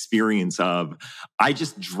from the experience of, I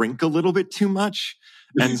just drink a little bit too much.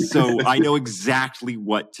 And so I know exactly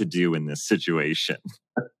what to do in this situation.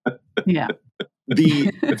 Yeah.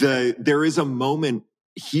 There is a moment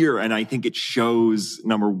here, and I think it shows,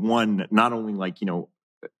 number one, not only like,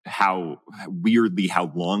 how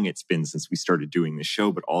long it's been since we started doing the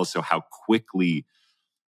show, but also how quickly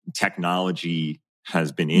technology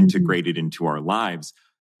has been integrated into our lives.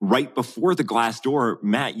 Right before the glass door,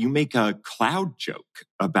 Matt, you make a cloud joke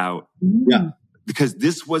about, because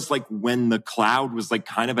this was like when the cloud was like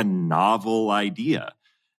kind of a novel idea,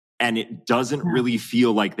 and it doesn't really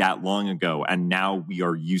feel like that long ago. And now we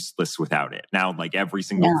are useless without it. Now, like every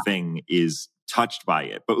single thing is touched by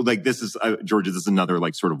it. But like, this is, Georgia, this is another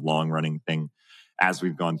like sort of long running thing as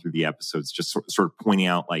we've gone through the episodes, just sort of pointing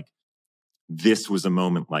out like, this was a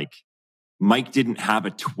moment like Mike didn't have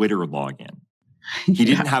a Twitter login. He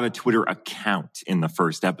didn't have a Twitter account in the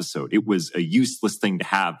first episode. It was a useless thing to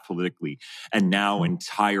have politically. And now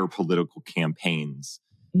entire political campaigns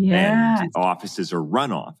and offices are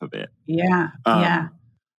run off of it. And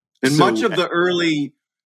much of the early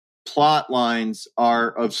plot lines are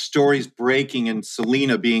of stories breaking and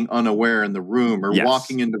Selena being unaware in the room or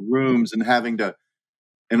walking into rooms and having to.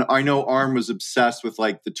 And I know Arm was obsessed with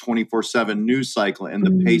like the 24/7 news cycle and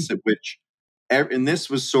the pace at which, and this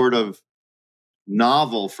was sort of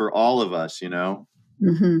novel for all of us,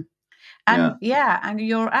 Mm-hmm. And and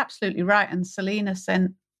you're absolutely right. And Selena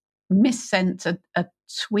missent a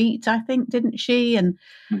tweet, I think, didn't she? And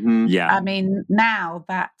I mean, now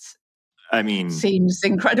that seems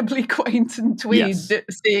incredibly quaint and tweed,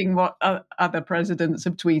 seeing what other presidents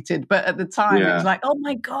have tweeted. But at the time, it was like, oh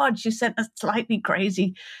my God, she sent a slightly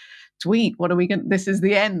crazy tweet. What are we going to, this is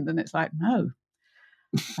the end. And it's like, no.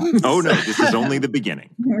 Oh no, this is only the beginning.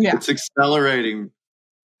 It's accelerating.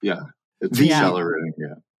 It's accelerating.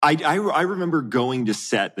 I remember going to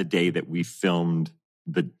set the day that we filmed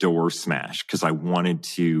the door smash because I wanted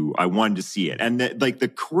to see it. And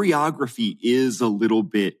the choreography is a little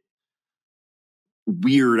bit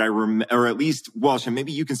weird. Or at least, Walsh, and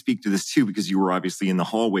maybe you can speak to this too because you were obviously in the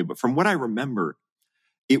hallway. But from what I remember,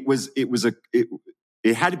 it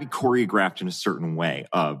had to be choreographed in a certain way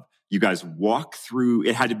of you guys walk through.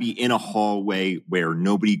 It had to be in a hallway where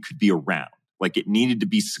nobody could be around. Like it needed to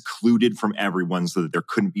be secluded from everyone so that there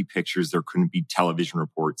couldn't be pictures, there couldn't be television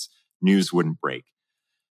reports, news wouldn't break.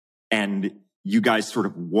 And you guys sort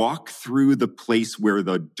of walk through the place where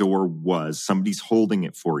the door was. Somebody's holding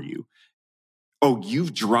it for you. Oh,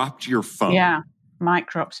 you've dropped your phone. Yeah, Mike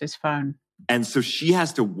drops his phone. And so she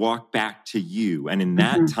has to walk back to you. And in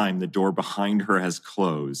that time, the door behind her has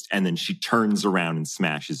closed. And then she turns around and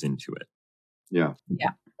smashes into it. Yeah.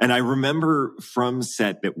 Yeah. And I remember from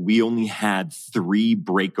set that we only had 3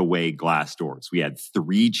 breakaway glass doors. We had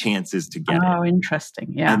 3 chances to get it. Oh,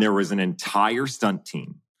 interesting. Yeah. And there was an entire stunt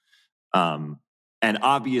team. And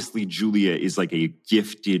obviously Julia is like a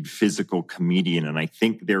gifted physical comedian. And I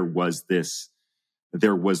think there was the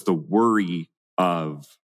worry of,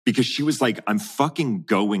 because she was like, I'm fucking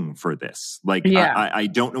going for this. Like, I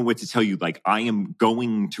don't know what to tell you. Like, I am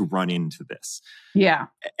going to run into this. Yeah.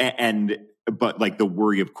 But like the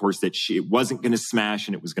worry, of course, that it wasn't going to smash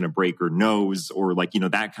and it was going to break her nose or like,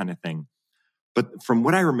 that kind of thing. But from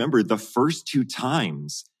what I remember, the first 2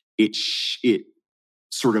 times it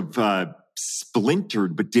sort of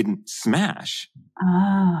splintered, but didn't smash.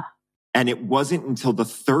 And it wasn't until the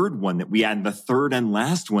third one that we had, the third and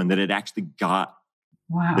last one, that it actually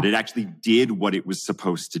that it actually did what it was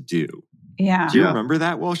supposed to do. Yeah. Do you remember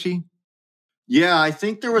that, Walshy? Yeah, I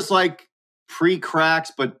think there was like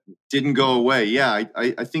pre-cracks, but didn't go away. Yeah,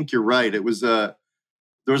 I think you're right. It was there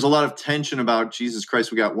was a lot of tension about, Jesus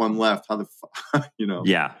Christ, we got one left. How the fuck,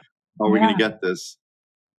 Yeah. How are we going to get this?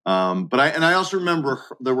 But I also remember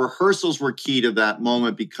the rehearsals were key to that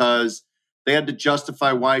moment because they had to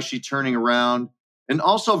justify why is she turning around. And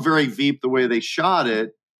also very Veep, the way they shot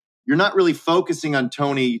it. You're not really focusing on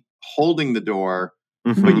Tony holding the door,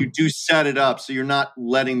 but you do set it up. So you're not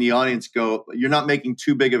letting the audience go. You're not making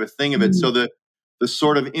too big of a thing of it. So the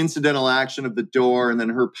sort of incidental action of the door and then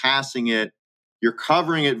her passing it, you're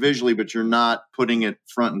covering it visually, but you're not putting it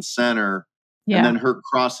front and center. Yeah. And then her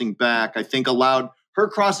crossing back, I think allowed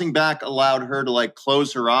her to like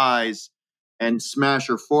close her eyes and smash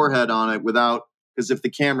her forehead on it without, because if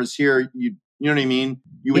the camera's here, you know what I mean?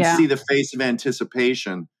 You would see the face of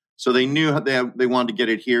anticipation. So they knew they wanted to get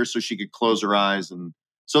it here so she could close her eyes. And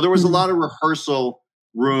so there was a lot of rehearsal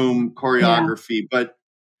room choreography, but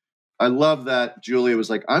I love that Julia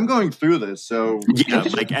was like, I'm going through this. So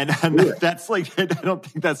and that's like, I don't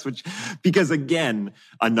think that's because again,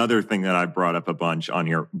 another thing that I brought up a bunch on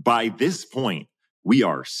here, by this point, we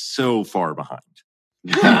are so far behind.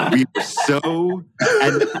 We are so,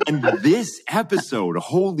 and this episode,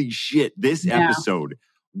 holy shit, this episode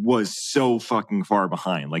was so fucking far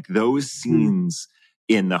behind. Like those scenes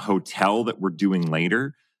in the hotel that we're doing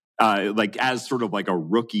later, like as sort of like a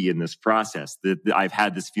rookie in this process, that I've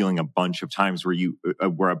had this feeling a bunch of times where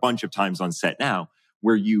a bunch of times on set now,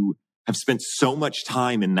 where you have spent so much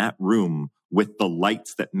time in that room with the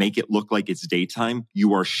lights that make it look like it's daytime,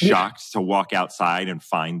 you are shocked to walk outside and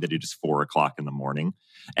find that it is 4:00 in the morning.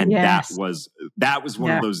 And that was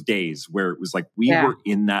one of those days where it was like, we were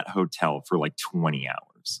in that hotel for like 20 hours.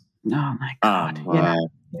 Oh my God.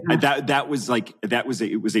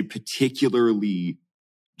 It was a particularly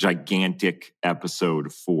gigantic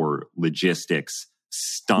episode for logistics,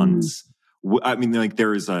 stunts. I mean, like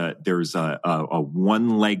there's a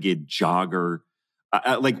one-legged jogger.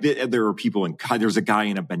 There are people there's a guy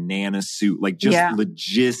in a banana suit. Like just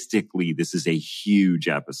logistically, this is a huge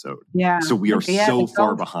episode. Yeah. So we are so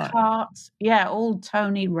far behind. Carts. Yeah. All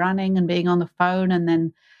Tony running and being on the phone, and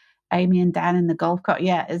then Amy and Dan in the golf cart.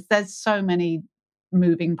 Yeah. There's so many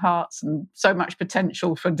moving parts and so much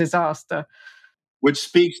potential for disaster. Which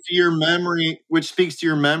speaks to your memory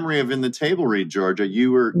of In the Table Read, Georgia.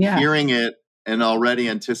 You were hearing it and already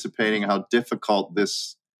anticipating how difficult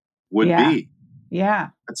this would be. Yeah.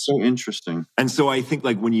 That's so interesting. And so I think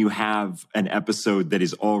like when you have an episode that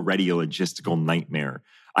is already a logistical nightmare,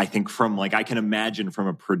 I think I can imagine from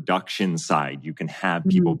a production side, you can have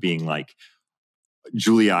people being like,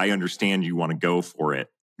 Julia, I understand you want to go for it,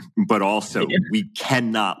 but also we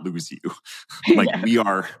cannot lose you.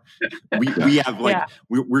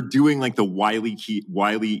 We're doing like the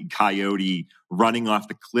Wile E. Coyote running off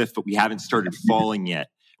the cliff, but we haven't started falling yet.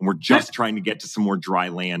 And we're just trying to get to some more dry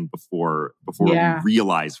land before we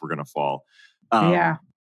realize we're going to fall.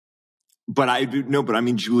 But I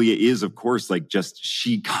mean, Julia is, of course, like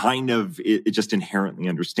she kind of, it just inherently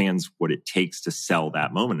understands what it takes to sell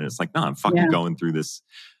that moment. And it's like, no, I'm fucking going through this.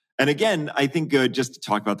 And again, I think just to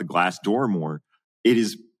talk about the glass door more, it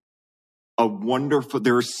is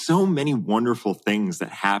there are so many wonderful things that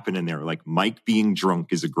happen in there. Like Mike being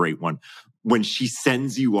drunk is a great one. When she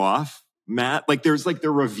sends you off, Matt, like there's like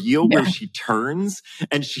the reveal where she turns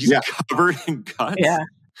and she's covered in cuts.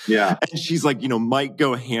 Yeah. And she's like, Mike,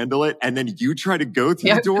 go handle it. And then you try to go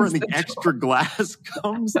through the door and the extra glass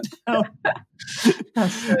comes down.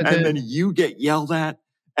 And then you get yelled at.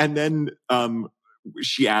 And then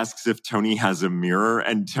she asks if Tony has a mirror,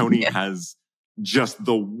 and Tony has just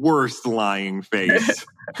the worst lying face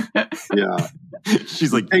Yeah.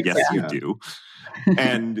 She's like, yes, you do.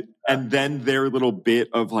 And then their little bit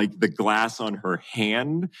of like the glass on her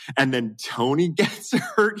hand, and then Tony gets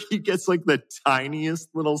hurt. He gets like the tiniest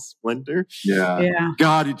little splinter. Yeah.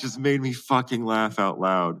 God, it just made me fucking laugh out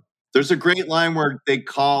loud. There's a great line where they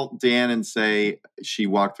call Dan and say she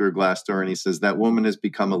walked through a glass door, and he says that woman has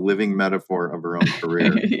become a living metaphor of her own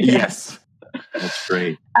career. Yes. That's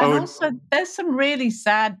great. And also, there's some really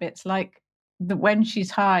sad bits, like when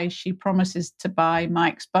she's high, she promises to buy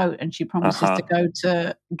Mike's boat, and she promises to go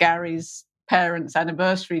to Gary's parents'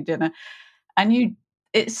 anniversary dinner. And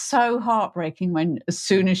it's so heartbreaking when, as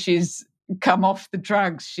soon as she's come off the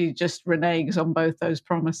drugs, she just reneges on both those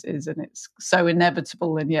promises, and it's so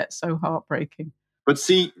inevitable and yet so heartbreaking. But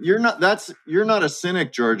see, you're not a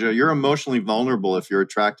cynic, Georgia. You're emotionally vulnerable if you're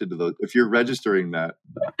attracted to if you're registering that.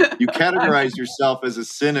 You categorize yourself as a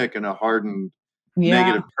cynic and a hardened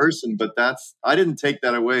negative person, but I didn't take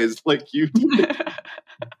that away as like you did.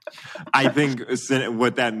 I think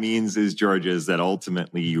what that means is, Georgia, is that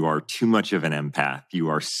ultimately you are too much of an empath. You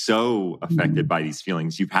are so affected by these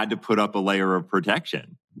feelings. You've had to put up a layer of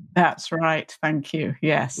protection. That's right. Thank you.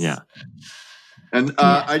 Yes. Yeah. And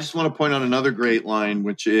I just want to point out another great line,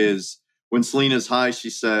 which is when Selena's high, she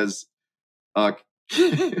says, I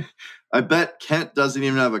bet Kent doesn't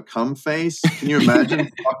even have a cum face. Can you imagine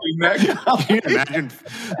fucking that guy? Can you imagine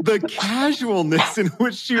the casualness in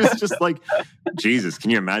which she was just like, Jesus,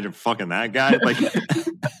 can you imagine fucking that guy? Like,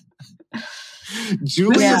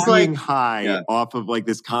 Julia's being high off of like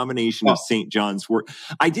this combination of St. John's wort.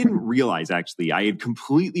 I didn't realize, actually, I had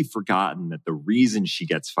completely forgotten that the reason she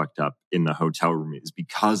gets fucked up in the hotel room is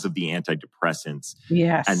because of the antidepressants.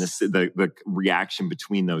 Yes. And the reaction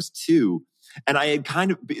between those two. And I had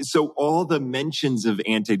so all the mentions of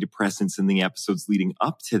antidepressants in the episodes leading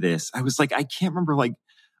up to this, I was like, I can't remember, like,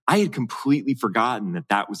 I had completely forgotten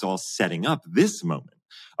that was all setting up this moment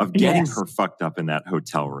of getting her fucked up in that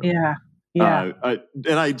hotel room. Yeah. Yeah.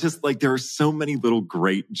 And I just like, there are so many little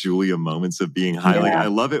great Julia moments of being high. Yeah. Like, I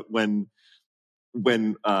love it when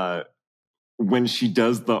she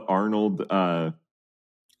does the Arnold,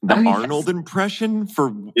 Arnold impression for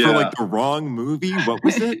like the wrong movie. What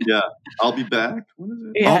was it? Yeah. I'll be back. What is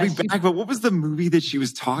it? Yeah, I'll be back. But what was the movie that she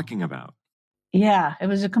was talking about? Yeah, it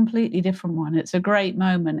was a completely different one. It's a great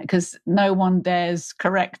moment because no one dares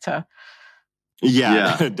correct her.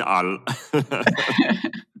 Yeah.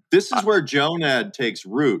 This is where Jonad takes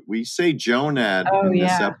root. We say Jonad in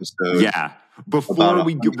this episode. Yeah. Before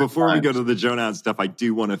we go to the Jonad stuff, I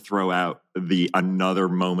do want to throw out another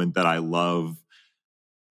moment that I love.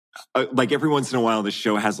 Like every once in a while, the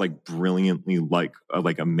show has like brilliantly, like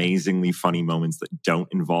amazingly funny moments that don't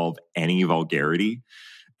involve any vulgarity.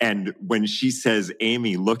 And when she says,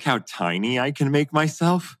 Amy, look how tiny I can make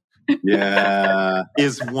myself. Yeah.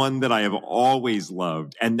 Is one that I have always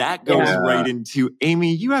loved. And that goes right into,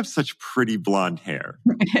 Amy, you have such pretty blonde hair.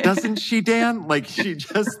 Doesn't she, Dan? Like, she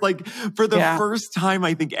just like, for the first time,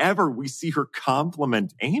 I think ever, we see her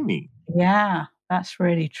compliment Amy. Yeah. That's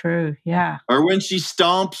really true. Yeah. Or when she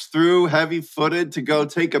stomps through heavy-footed to go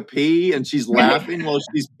take a pee and she's laughing while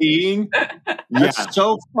she's peeing. That's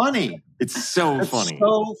so funny. It's so funny.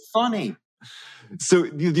 So funny. So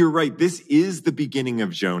you're right. This is the beginning of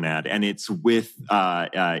Jonad, and it's with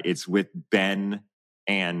Ben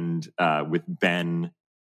and with Ben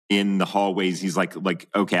in the hallways. He's like,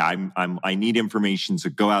 okay, I need information, so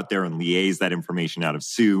go out there and liaise that information out of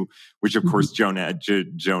Sue, which of course Jonah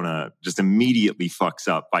just immediately fucks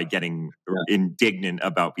up by getting indignant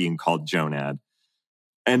about being called Jonad.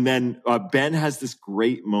 And then Ben has this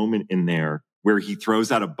great moment in there where he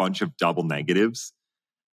throws out a bunch of double negatives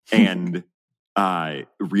and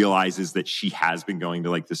realizes that she has been going to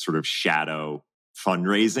like this sort of shadow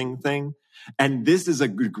fundraising thing. And this is a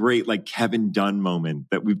great like Kevin Dunn moment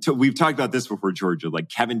that we've talked about this before, Georgia. Like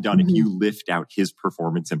Kevin Dunn, if you lift out his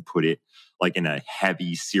performance and put it like in a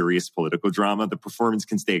heavy, serious political drama, the performance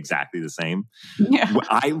can stay exactly the same. Yeah.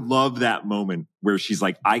 I love that moment where she's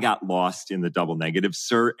like, I got lost in the double negative,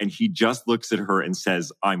 sir. And he just looks at her and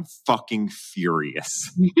says, I'm fucking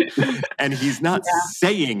furious. And he's not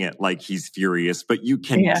saying it like he's furious, but you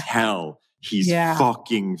can tell he's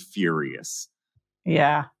fucking furious.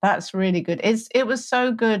 Yeah, that's really good. It was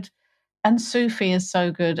so good. And Sufi is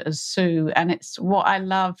so good as Sue. And it's what I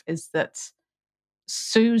love is that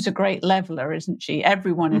Sue's a great leveler, isn't she?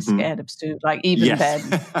 Everyone is scared of Sue, like even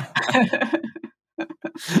Ben.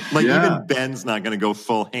 Even Ben's not going to go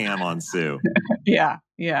full ham on Sue. Yeah.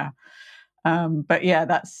 But yeah,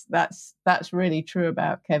 that's really true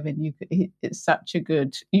about Kevin. It's such a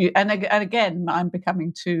good. And again, I'm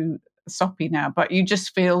becoming too soppy now, but you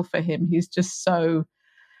just feel for him. He's just so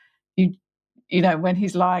you know, when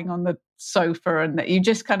he's lying on the sofa, and that you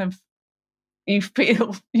just kind of, you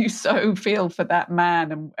so feel for that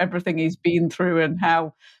man and everything he's been through and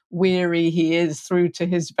how weary he is through to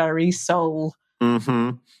his very soul.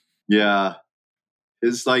 Mm-hmm. Yeah.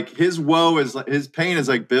 His woe is like, his pain is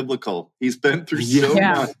like biblical. He's been through so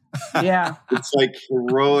much. Yeah. It's like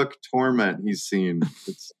heroic torment he's seen.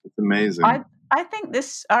 It's amazing. I think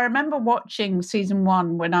I remember watching season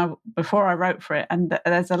 1 before I wrote for it, and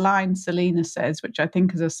there's a line Selena says, which I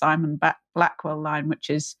think is a Simon Blackwell line, which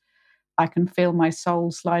is, "I can feel my soul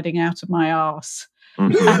sliding out of my arse."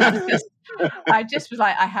 And I just was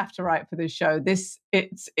like, I have to write for this show.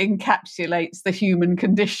 It encapsulates the human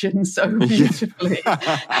condition so beautifully.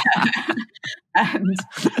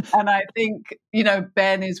 And I think, you know,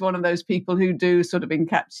 Ben is one of those people who do sort of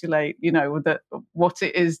encapsulate, you know, what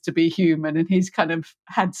it is to be human. And he's kind of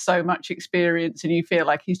had so much experience, and you feel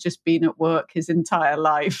like he's just been at work his entire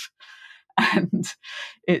life. And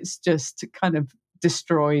it's just kind of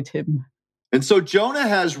destroyed him. And so Jonah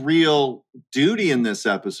has real duty in this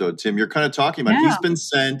episode, Tim. You're kind of talking about he's been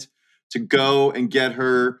sent to go and get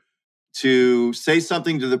her to say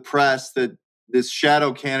something to the press, that this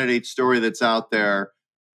shadow candidate story that's out there,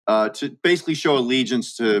 to basically show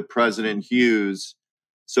allegiance to President Hughes.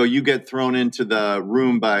 So you get thrown into the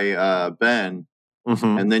room by Ben,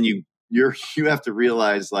 and then you have to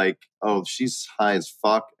realize, like, oh, she's high as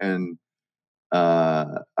fuck, and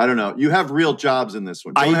I don't know. You have real jobs in this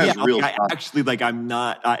one. Actually, like, I'm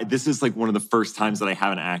not. This is like one of the first times that I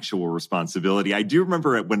have an actual responsibility. I do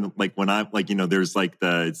remember it when I'm like, you know, there's like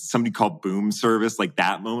somebody called boom service, like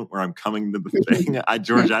that moment where I'm coming to the thing.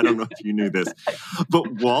 George, I don't know if you knew this, but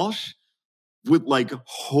Walsh would like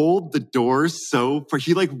hold the door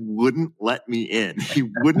he like wouldn't let me in. He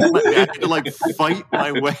wouldn't let me. I had to like fight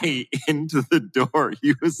my way into the door.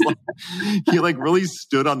 He was like, he like really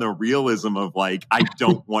stood on the realism of like, I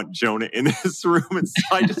don't want Jonah in this room. And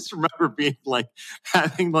so I just remember being like,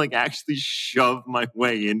 having like actually shove my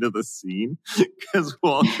way into the scene because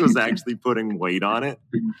Walsh was actually putting weight on it.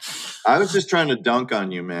 I was just trying to dunk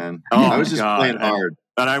on you, man. I was just playing hard.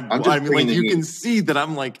 And I mean, like, you can see that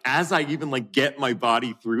I'm like, as I even like get my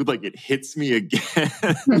body through, like it hits me again.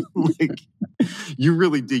 Like, you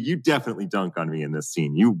really did. You definitely dunk on me in this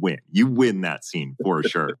scene. You win that scene for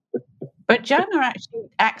sure. But Jonah actually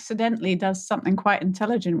accidentally does something quite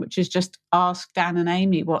intelligent, which is just ask Dan and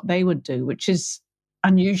Amy what they would do, which is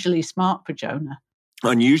unusually smart for Jonah.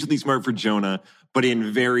 Unusually smart for Jonah, but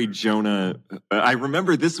in very Jonah. I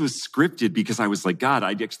remember this was scripted because I was like, God,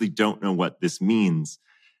 I actually don't know what this means.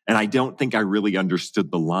 And I don't think I really understood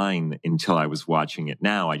the line until I was watching it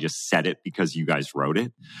now. I just said it because you guys wrote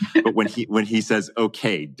it. But when he says,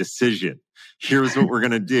 okay, decision, here's what we're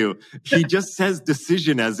going to do. He just says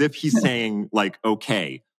decision as if he's saying like,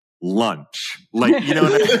 okay, lunch. Like, you know,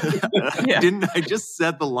 I just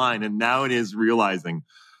said the line, and now it is realizing,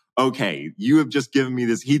 okay, you have just given me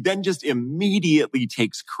this. He then just immediately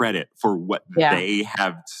takes credit for what they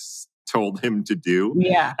have told him to do.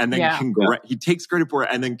 Yeah. And then he takes credit for it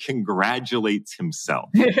and then congratulates himself.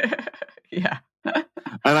 Yeah. And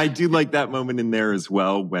I do like that moment in there as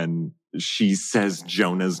well when she says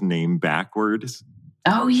Jonah's name backwards.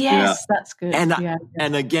 Oh, yes. That's good.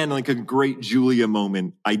 And again, like a great Julia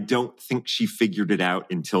moment. I don't think she figured it out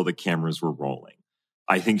until the cameras were rolling.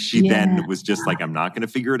 I think she then was just like, I'm not going to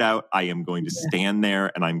figure it out. I am going to stand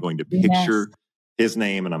there and I'm going to picture his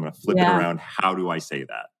name and I'm going to flip it around. How do I say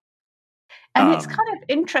that? And it's kind of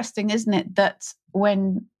interesting, isn't it, that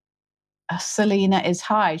when Selena is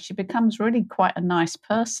high, she becomes really quite a nice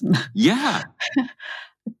person. Yeah. I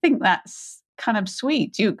think that's kind of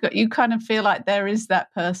sweet. You kind of feel like there is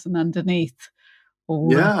that person underneath all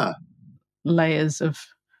the layers of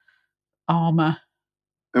armor.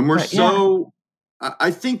 And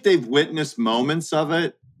I think they've witnessed moments of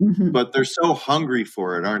it, but they're so hungry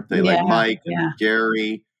for it, aren't they? Like Mike and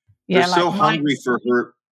Gary. They're so hungry for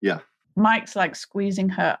her. Yeah. Mike's like squeezing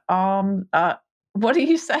her arm. What are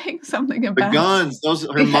you saying? Something about the guns? Those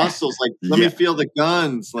her muscles. Like, let me feel the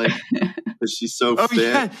guns. Like, she's so fit.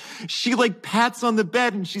 Yeah. She like pats on the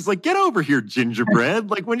bed and she's like, "Get over here,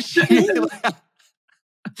 gingerbread!" Like when she's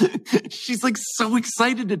like so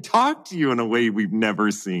excited to talk to you in a way we've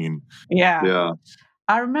never seen. Yeah.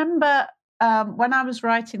 I remember when I was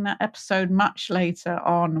writing that episode much later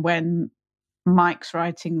on, when Mike's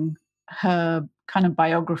writing her kind of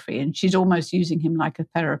biography and she's almost using him like a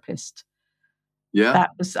therapist. Yeah.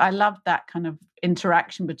 I loved that kind of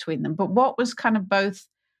interaction between them. But what was kind of both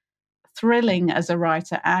thrilling as a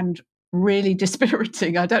writer and really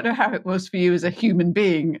dispiriting, I don't know how it was for you as a human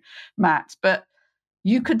being, Matt, but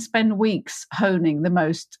you could spend weeks honing the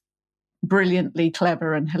most brilliantly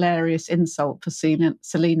clever and hilarious insult for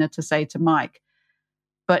Selena to say to Mike.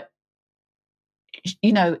 But,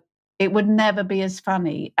 you know, it would never be as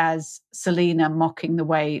funny as Selena mocking the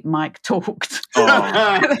way Mike talked.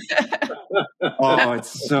 Oh,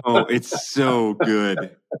 it's so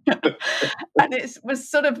good. And it was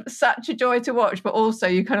sort of such a joy to watch, but also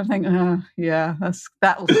you kind of think, oh, yeah,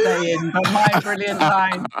 that'll stay in. But my brilliant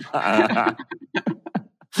line.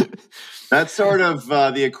 That's sort of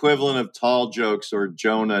the equivalent of tall jokes or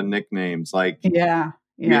Jonah nicknames. Like, yeah.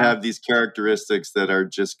 You have these characteristics that are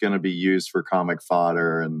just going to be used for comic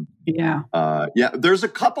fodder. And there's a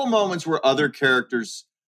couple moments where other characters,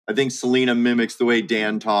 I think Selena mimics the way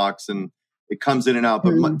Dan talks and it comes in and out.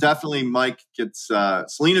 But definitely Mike gets,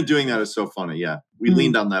 Selena doing that is so funny. Yeah. We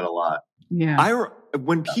leaned on that a lot. Yeah.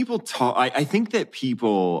 When people talk, I think that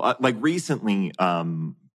people, like recently,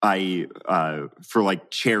 for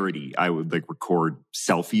like charity, I would like record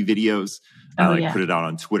selfie videos. Put it out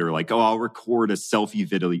on Twitter, like, I'll record a selfie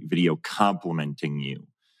video complimenting you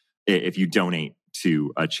if you donate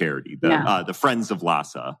to a charity. The Friends of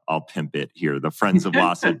Lhasa, I'll pimp it here. The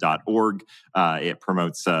friendsoflhasa.org. It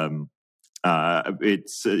promotes,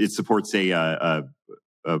 it supports a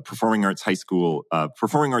performing arts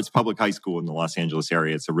public high school in the Los Angeles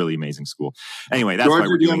area. It's a really amazing school. Anyway, that's why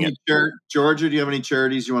we're doing it. Georgia, do you have any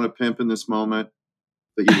charities you want to pimp in this moment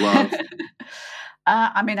that you love?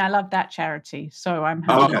 I mean, I love that charity, so I'm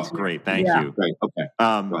happy. Oh, great. Thank you. Great. Okay.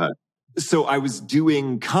 Go ahead. So I was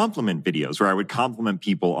doing compliment videos where I would compliment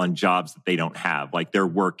people on jobs that they don't have, like their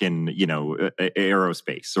work in,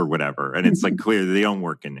 aerospace or whatever. And it's like clear that they don't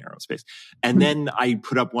work in aerospace. And then I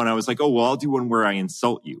put up one, I was like, oh, well, I'll do one where I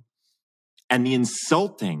insult you. And the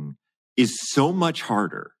insulting is so much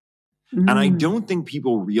harder. And I don't think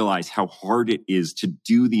people realize how hard it is to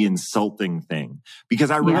do the insulting thing.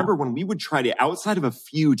 Because I remember when we would try to, outside of a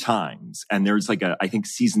few times, and there's like I think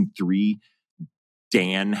season 3,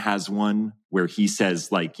 Dan has one where he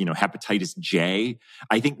says like, hepatitis J.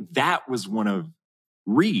 I think that was one of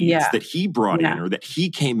Reed's that he brought in or that he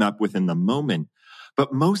came up with in the moment.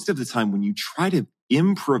 But most of the time when you try to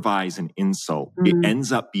improvise an insult, it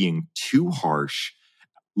ends up being too harsh,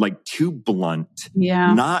 like too blunt,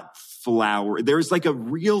 not flower. There's like a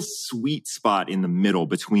real sweet spot in the middle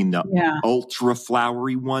between the ultra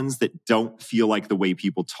flowery ones that don't feel like the way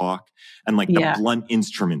people talk and like the blunt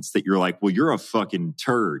instruments that you're like, well, you're a fucking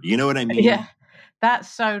turd. You know what I mean? Yeah, that's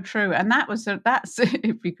so true. And that's,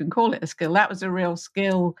 if you can call it a skill, that was a real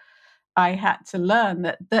skill I had to learn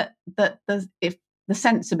that if the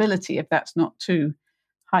sensibility, if that's not too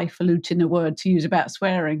highfalutin a word to use about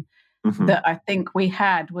swearing, that I think we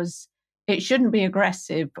had was, it shouldn't be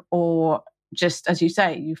aggressive or just, as you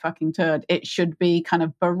say, you fucking turd. It should be kind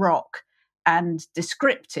of baroque and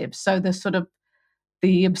descriptive. So the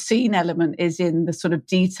obscene element is in the sort of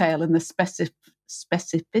detail and the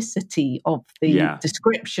specificity of the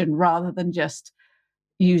description rather than just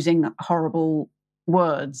using horrible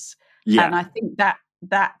words. Yeah. And I think that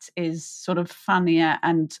is sort of funnier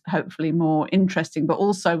and hopefully more interesting, but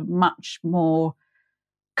also much more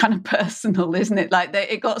kind of personal, isn't it? Like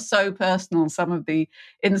it got so personal, some of the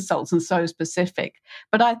insults, and so specific.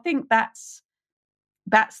 But I think that's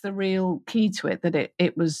the real key to it, that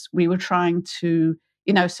it was, we were trying to,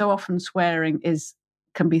 so often swearing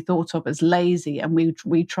can be thought of as lazy, and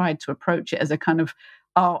we tried to approach it as a kind of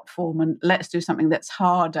art form, and let's do something that's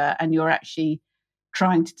harder and you're actually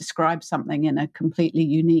trying to describe something in a completely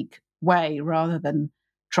unique way rather than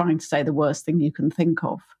trying to say the worst thing you can think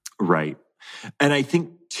of. Right. And I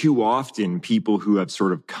think too often people who have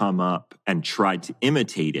sort of come up and tried to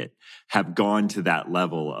imitate it have gone to that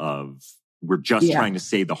level of, we're just trying to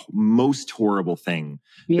say the most horrible thing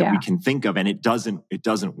that we can think of. And it doesn't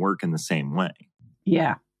work in the same way.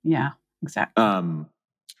 Yeah. Yeah, exactly.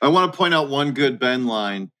 I want to point out one good Ben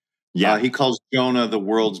line. Yeah. He calls Jonah the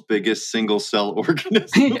world's biggest single cell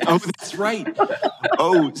organism. Oh, that's right.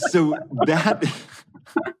 Oh, so that...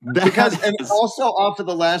 and also off of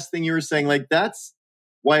the last thing you were saying, like that's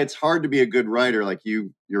why it's hard to be a good writer. Like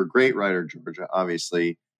you're a great writer, Georgia,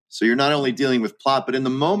 obviously. So you're not only dealing with plot, but in the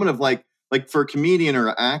moment of like for a comedian or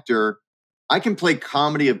an actor, I can play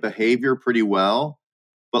comedy of behavior pretty well,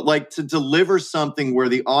 but like to deliver something where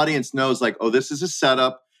the audience knows like, oh, this is a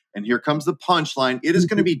setup and here comes the punchline. It is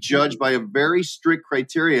going to be judged by a very strict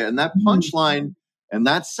criteria, and that punchline and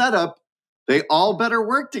that setup, they all better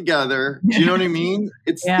work together. Do you know what I mean?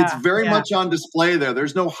 It's very much on display there.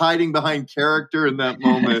 There's no hiding behind character in that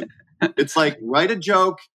moment. It's like, write a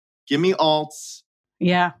joke, give me alts.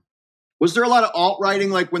 Yeah. Was there a lot of alt writing,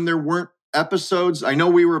 like when there weren't episodes? I know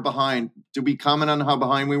we were behind. Did we comment on how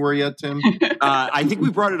behind we were yet, Tim? I think we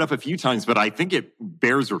brought it up a few times, but I think it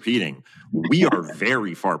bears repeating. We are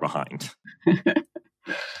very far behind.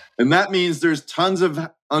 And that means there's tons of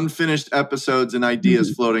unfinished episodes and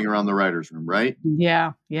ideas floating around the writer's room, right?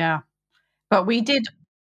 Yeah. But we did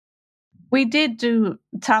do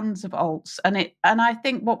tons of alts, and I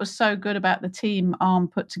think what was so good about the team Arm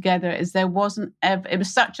put together is there wasn't ever, it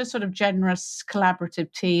was such a sort of generous,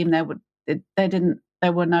 collaborative team.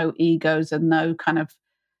 There were no egos and no kind of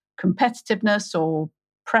competitiveness or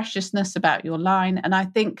preciousness about your line. And I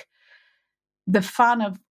think the fun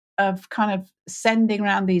of kind of sending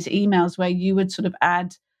around these emails where you would sort of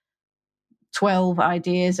add 12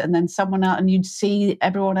 ideas and then someone else, and you'd see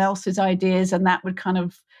everyone else's ideas, and that would kind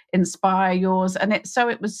of inspire yours. And it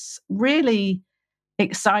was really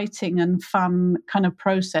exciting and fun kind of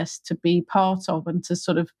process to be part of, and to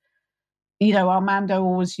sort of, Armando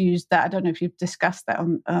always used that. I don't know if you've discussed that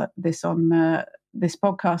on this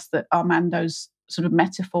podcast, that Armando's sort of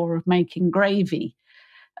metaphor of making gravy,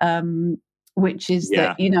 which is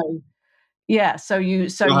that, so you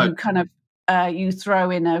kind of, you throw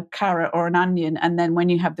in a carrot or an onion, and then when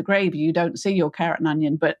you have the gravy, you don't see your carrot and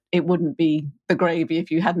onion, but it wouldn't be the gravy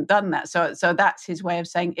if you hadn't done that. So that's his way of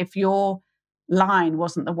saying, if your line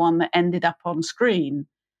wasn't the one that ended up on screen,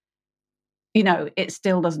 it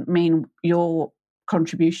still doesn't mean your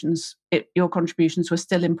contributions were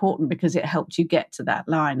still important, because it helped you get to that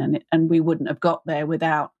line, and we wouldn't have got there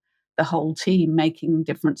without the whole team making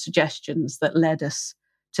different suggestions that led us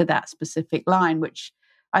to that specific line, which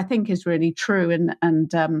I think is really true. And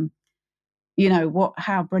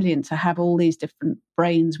how brilliant to have all these different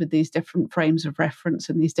brains with these different frames of reference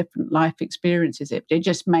and these different life experiences. It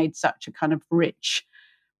just made such a kind of rich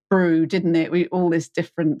brew, didn't it? All this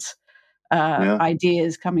different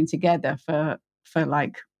ideas coming together for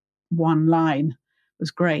like one line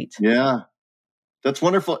was great. Yeah, that's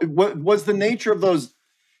wonderful. What was the nature of those?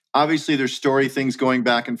 Obviously, there's story things going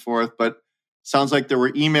back and forth, but sounds like there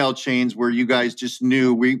were email chains where you guys just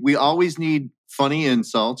knew we always need funny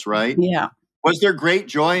insults, right? Yeah. Was there great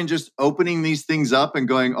joy in just opening these things up and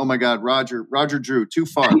going, "Oh my God, Roger Drew, too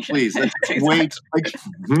far, please"? That's wait,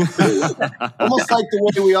 almost like the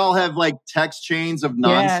way we all have like text chains of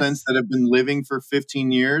nonsense that have been living for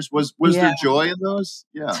 15 years. Was there joy in those?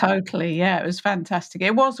 Yeah, totally. Yeah, it was fantastic.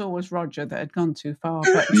 It was always Roger that had gone too far.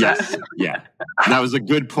 But, yes, yeah, that was a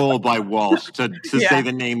good pull by Walsh to say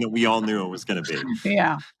the name that we all knew it was going to be.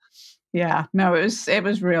 Yeah. Yeah, no, it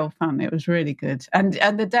was real fun. It was really good. And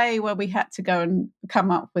the day where we had to go and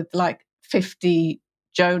come up with like 50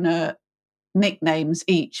 Jonah nicknames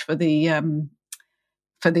each for the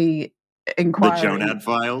inquiry. The Jonad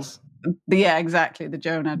files? Yeah, exactly. The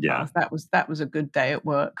Jonad files. That was a good day at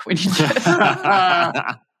work.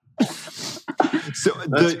 So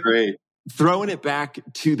that's great. Throwing it back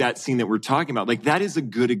to that scene that we're talking about, like that is a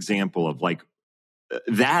good example of like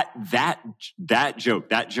that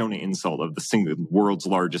joke, that Jonah insult of the world's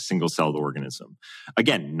largest single-celled organism.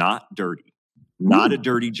 Again, not dirty, not a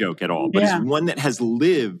dirty joke at all, but it's one that has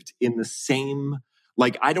lived in the same.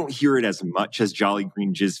 Like I don't hear it as much as Jolly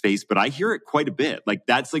Green Jizz Face, but I hear it quite a bit. Like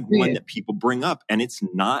that's like one that people bring up, and it's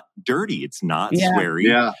not dirty, it's not sweary.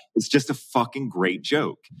 Yeah. It's just a fucking great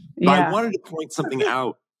joke. But I wanted to point something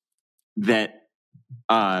out that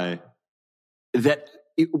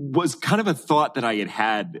it was kind of a thought that I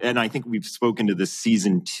had, and I think we've spoken to this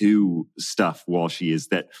season 2 stuff, Walshy, is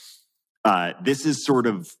that this is sort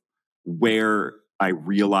of where I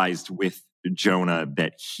realized with Jonah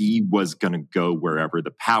that he was going to go wherever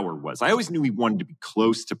the power was. I always knew he wanted to be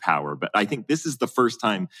close to power, but I think this is the first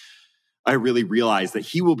time I really realized that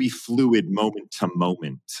he will be fluid moment to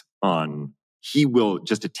moment he will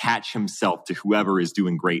just attach himself to whoever is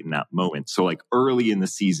doing great in that moment. So like early in the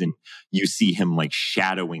season, you see him like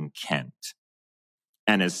shadowing Kent.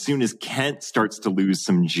 And as soon as Kent starts to lose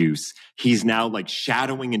some juice, he's now like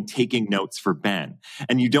shadowing and taking notes for Ben.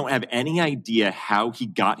 And you don't have any idea how he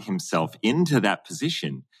got himself into that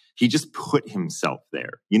position. He just put himself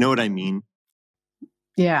there. You know what I mean?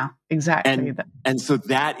 Yeah, exactly. And so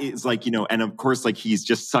that is like, and of course, like he's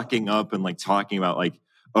just sucking up and like talking about like,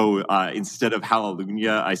 instead of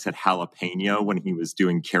hallelujah, I said jalapeno when he was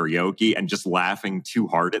doing karaoke, and just laughing too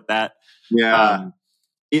hard at that. Yeah.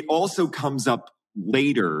 It also comes up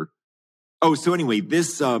later. So anyway,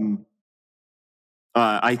 this,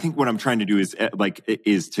 I think what I'm trying to do is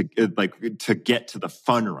to get to the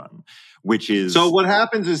fun run, which is. So what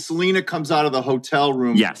happens is Selena comes out of the hotel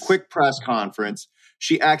room, quick press conference.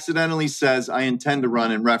 She accidentally says, "I intend to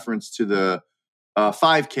run," in reference to the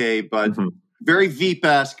 5K, but very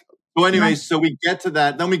Veep-esque. So anyway, so we get to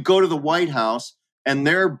that. Then we go to the White House, and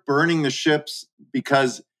they're burning the ships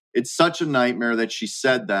because it's such a nightmare that she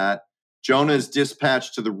said that. Jonah is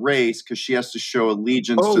dispatched to the race because she has to show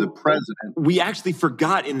allegiance to the president. We actually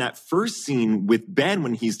forgot in that first scene with Ben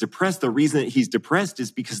when he's depressed. The reason that he's depressed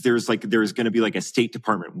is because there's going to be like a State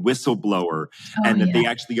Department whistleblower, and that they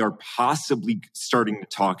actually are possibly starting to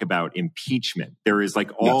talk about impeachment. There is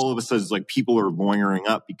like all of a sudden like people are lawyering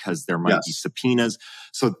up because there might be subpoenas.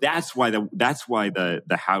 So that's why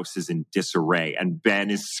the House is in disarray, and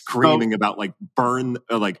Ben is screaming about like burn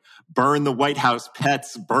the White House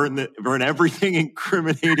pets, burn everything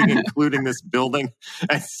incriminating, including this building,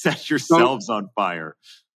 and set yourselves on fire.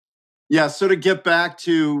 Yeah. So to get back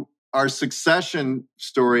to our Succession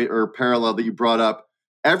story or parallel that you brought up,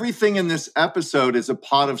 everything in this episode is a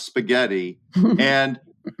pot of spaghetti, and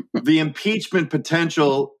the impeachment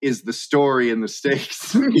potential is the story and the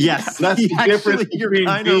stakes. Yes, that's the difference between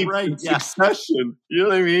Veep right. and Succession. You know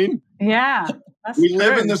what I mean? Yeah. We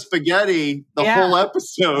live in the spaghetti the whole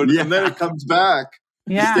episode, and then it comes back.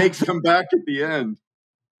 Yeah. The stakes come back at the end.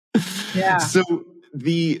 Yeah. So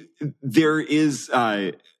there is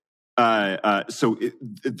the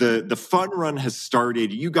fun run has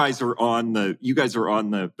started. You guys are on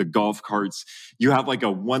the golf carts. You have like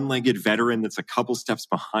a one-legged veteran that's a couple steps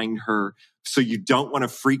behind her. So you don't want to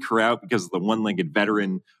freak her out because of the one-legged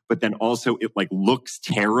veteran, but then also it like looks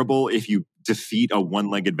terrible if you defeat a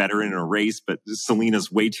one-legged veteran in a race, but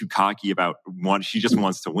Selena's way too cocky about she just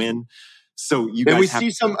wants to win. So you guys see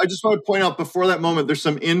some. I just want to point out before that moment, there's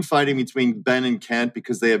some infighting between Ben and Kent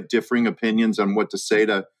because they have differing opinions on what to say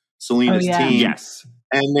to Selena's team. Yes,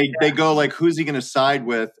 and they go like, "Who's he going to side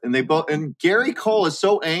with?" And Gary Cole is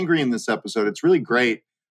so angry in this episode. It's really great.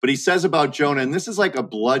 But he says about Jonah, and this is like a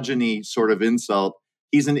bludgeony sort of insult.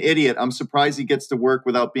 He's an idiot. I'm surprised he gets to work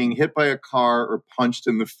without being hit by a car or punched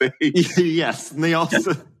in the face. Yes, and they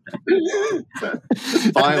also.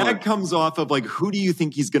 that comes off of like, who do you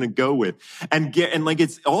think he's going to go with? And like,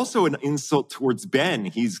 it's also an insult towards Ben.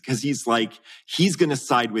 He's going to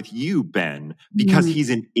side with you, Ben, because he's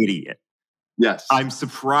an idiot. Yes. I'm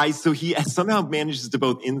surprised. So he somehow manages to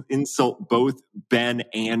both insult both Ben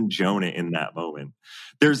and Jonah in that moment.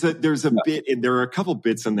 There's a bit, and there are a couple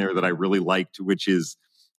bits in there that I really liked, which is,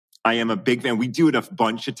 I am a big fan. We do it a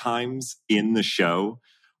bunch of times in the show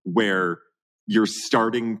where you're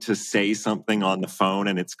starting to say something on the phone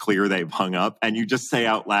and it's clear they've hung up, and you just say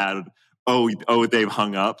out loud, oh, they've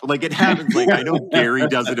hung up. Like it happens. Like I know Gary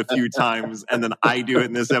does it a few times, and then I do it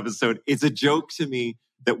in this episode. It's a joke to me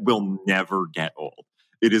that will never get old.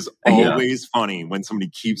 It is always funny when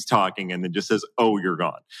somebody keeps talking and then just says, "Oh, you're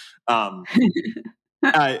gone."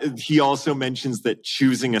 He also mentions that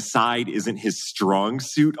choosing a side isn't his strong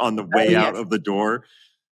suit on the way out of the door.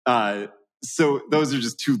 So those are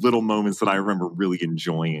just two little moments that I remember really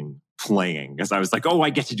enjoying playing, because I was like, "Oh, I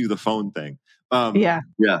get to do the phone thing."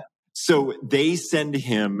 So they send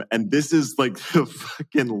him, and this is like the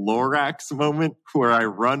fucking Lorax moment where I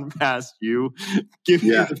run past you, give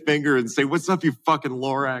you the finger and say, "What's up, you fucking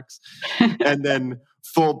Lorax?" And then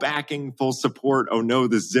full backing, full support. Oh no,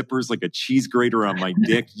 the zipper's like a cheese grater on my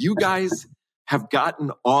dick. You guys have gotten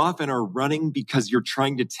off and are running because you're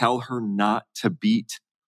trying to tell her not to beat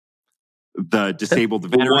the disabled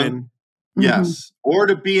veteran. Yes. Or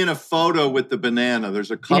to be in a photo with the banana.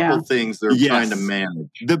 There's a couple things they're trying to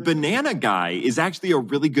manage. The banana guy is actually a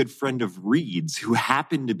really good friend of Reed's who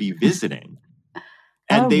happened to be visiting.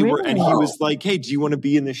 And he was like, "Hey, do you want to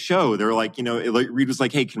be in the show?" They're like, Reed was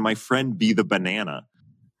like, "Hey, can my friend be the banana?"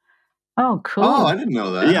 Oh, cool. Oh, I didn't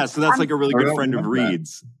know that. Yeah, so that's like a really good friend of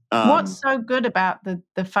Reed's. What's so good about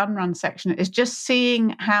the fun run section is just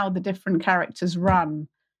seeing how the different characters run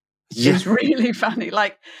is really funny.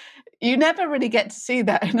 Like, you never really get to see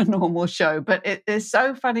that in a normal show, but it is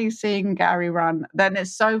so funny seeing Gary run. Then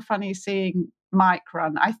it's so funny seeing Mike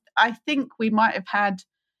run. I think we might have had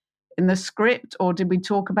in the script, or did we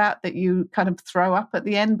talk about that you kind of throw up at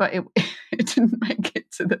the end, but it didn't make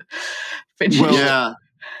it to the finish. Well,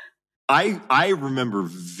 I remember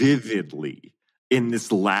vividly in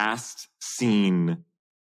this last scene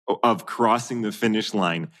of crossing the finish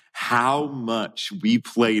line how much we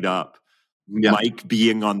played up Mike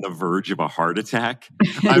being on the verge of a heart attack.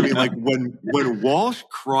 I mean, like when Walsh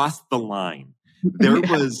crossed the line, there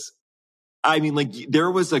was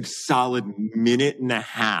a solid minute and a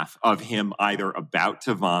half of him either about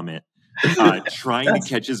to vomit, trying to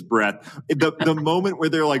catch his breath. The moment where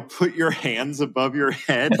they're like, "Put your hands above your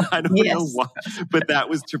head." I don't know why, but that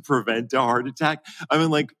was to prevent a heart attack. I mean,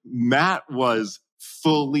 like Matt was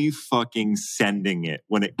fully fucking sending it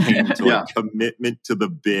when it came to like commitment to the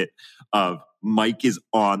bit of Mike is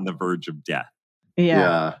on the verge of death.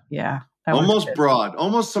 Yeah. Almost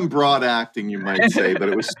some broad acting, you might say, but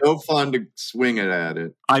it was so fun to swing it at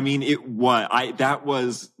it. I mean, that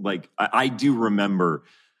was like, I do remember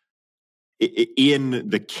in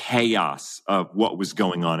the chaos of what was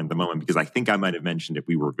going on in the moment, because I think I might have mentioned it,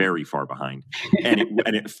 we were very far behind, and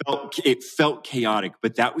it felt chaotic,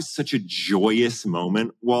 but that was such a joyous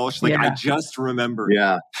moment, Walsh. Like, I just remember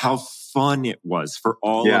how fun it was for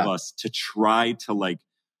all of us to try to like,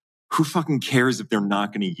 who fucking cares if they're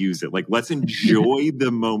not going to use it? Like, let's enjoy the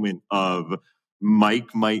moment of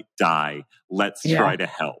Mike might die. Let's try to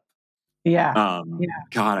help. God,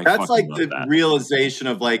 that's like the that. realization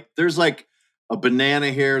of like, there's like a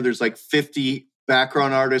banana here. There's like 50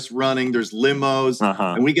 background artists running. There's limos,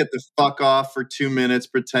 and we get to fuck off for 2 minutes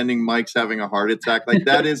pretending Mike's having a heart attack. Like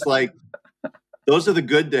that is like, those are the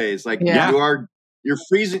good days. Like you're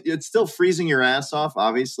freezing. It's still freezing your ass off,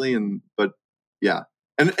 obviously, but.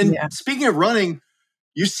 And speaking of running,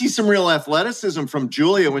 you see some real athleticism from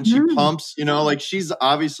Julia when she pumps, like she's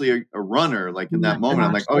obviously a runner, like in that moment.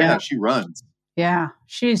 I'm like, oh yeah, she runs. Yeah,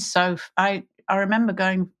 she's so, I remember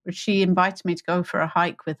she invited me to go for a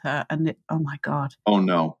hike with her, and oh my God. Oh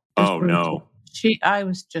no. I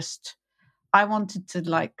wanted to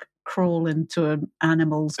like crawl into an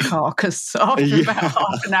animal's carcass after about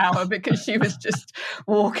half an hour because she was just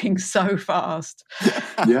walking so fast.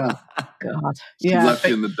 Yeah. God. She left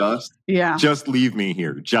you in the dust. Yeah. Just leave me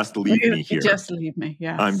here. Just leave me here. Just leave me.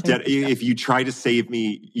 Yeah. I'm dead. If you try to save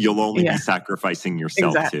me, you'll only be sacrificing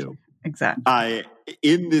yourself too. Exactly.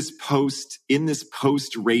 In this post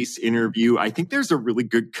race interview, I think there's a really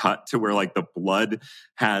good cut to where like the blood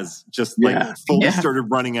has just like fully started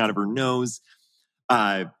running out of her nose.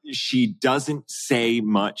 She doesn't say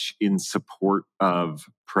much in support of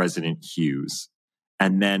President Hughes.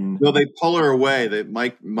 And then... No, they pull her away.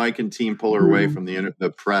 Mike and team pull her away from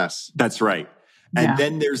the press. That's right. And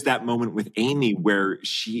then there's that moment with Amy where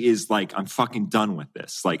she is like, I'm fucking done with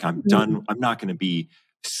this. Like, I'm done. I'm not going to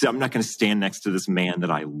stand next to this man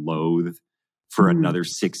that I loathe for another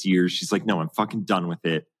 6 years. She's like, no, I'm fucking done with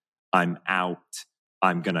it. I'm out.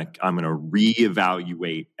 I'm gonna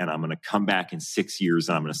reevaluate, and I'm gonna come back in 6 years,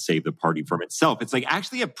 and I'm gonna save the party from itself. It's like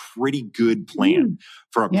actually a pretty good plan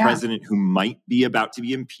for a president who might be about to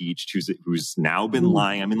be impeached, who's now been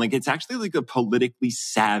lying. I mean, like it's actually like a politically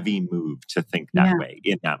savvy move to think that way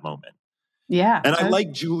in that moment. Yeah, and I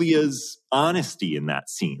like Julia's honesty in that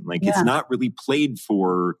scene. Like it's not really played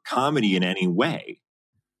for comedy in any way.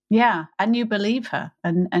 Yeah, and you believe her,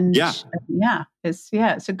 and it's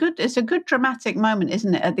a good dramatic moment,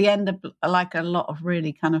 isn't it? At the end of like a lot of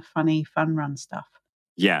really kind of funny fun run stuff.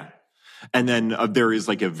 Yeah, and then there's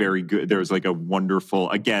like a wonderful,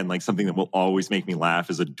 again, like something that will always make me laugh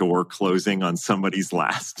is a door closing on somebody's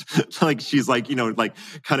last. Like she's like like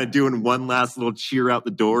kind of doing one last little cheer out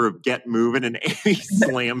the door of get moving, and Amy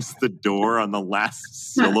slams the door on the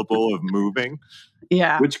last syllable of moving.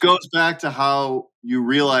 Yeah. Which goes back to how you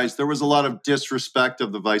realize there was a lot of disrespect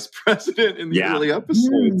of the vice president in the early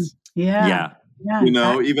episodes. Yeah.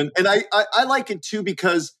 Even, and I like it too,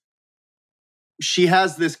 because she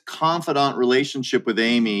has this confidant relationship with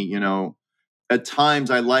Amy. At times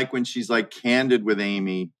I like when she's like candid with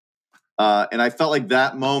Amy. And I felt like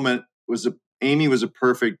that moment Amy was a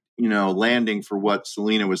perfect, landing for what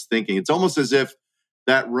Selena was thinking. It's almost as if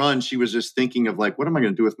that run, she was just thinking of like, what am I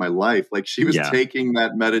going to do with my life? Like she was taking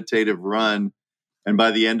that meditative run, and by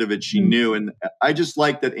the end of it, she knew. And I just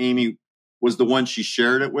like that Amy was the one she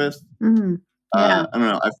shared it with. I don't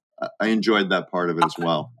know. I enjoyed that part of it as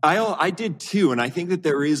well. I did too. And I think that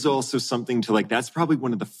there is also something to like, that's probably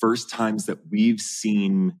one of the first times that we've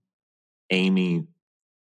seen Amy,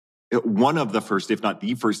 one of the first, if not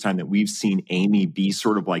the first time that we've seen Amy be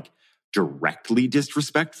sort of like directly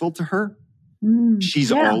disrespectful to her.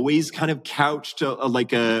 She's always kind of couched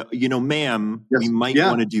like a, ma'am, we might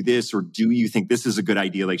want to do this, or do you think this is a good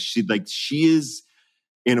idea? Like she is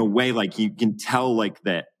in a way, like you can tell like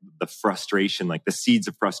that the frustration, like the seeds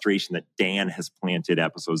of frustration that Dan has planted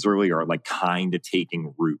episodes earlier are like kind of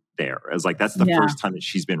taking root there. As like, that's the first time that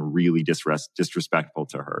she's been really disrespectful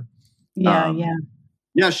to her. Yeah.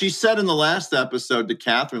 She said in the last episode to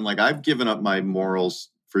Catherine, like, I've given up my morals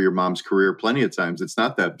for your mom's career plenty of times. It's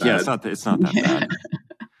not that bad. Yeah, it's not that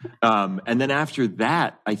bad. And then after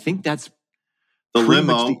that, I think that's the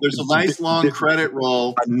limo. There's a nice long credit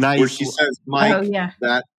roll where she says, Mike,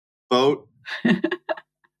 that boat.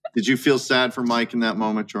 Did you feel sad for Mike in that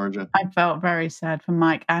moment, Georgia? I felt very sad for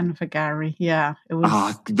Mike and for Gary. Yeah, it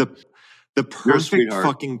was the perfect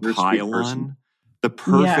fucking pylon the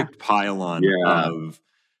perfect pile-on of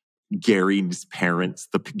Gary's parents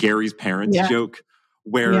joke,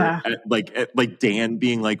 where like Dan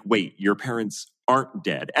being like, "Wait, your parents aren't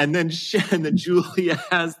dead," and then Julia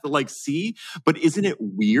has the like, "See, but isn't it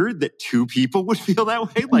weird that two people would feel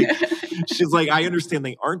that way?" Like, she's like, "I understand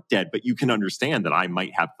they aren't dead, but you can understand that I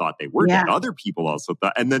might have thought they were dead. Other people also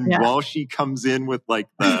thought." And then while she comes in with like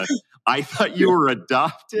the, "I thought you were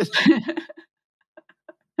adopted,"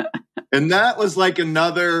 and that was like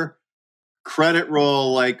another credit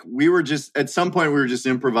roll. Like we were just at some point we were just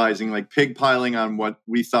improvising, like pig piling on what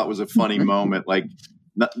we thought was a funny moment, like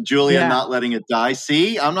Julia not letting it die.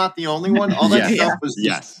 See, I'm not the only one. All that stuff was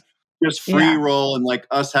just free roll and like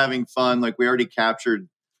us having fun. Like we already captured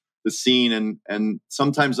the scene, and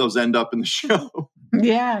sometimes those end up in the show.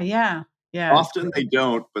 Yeah. Often they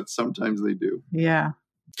don't, but sometimes they do. Yeah.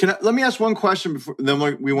 Let me ask one question before then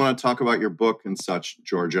we want to talk about your book and such,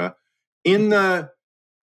 Georgia. And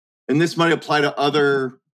this might apply to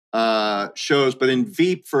other shows, but in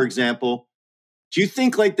Veep, for example, do you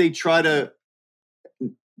think like they try to,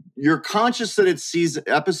 you're conscious that it's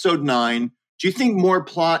episode 9. Do you think more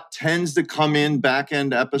plot tends to come in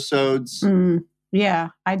back-end episodes? Yeah,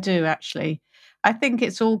 I do actually. I think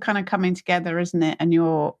it's all kind of coming together, isn't it? And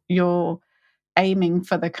you're aiming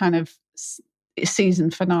for the kind of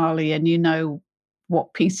season finale, and you know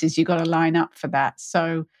what pieces you got to line up for that.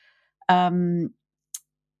 So, but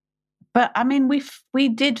I mean, we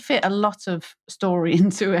did fit a lot of story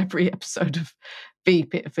into every episode of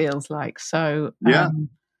Veep. It feels like so.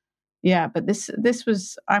 Yeah, but this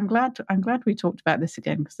was. I'm glad we talked about this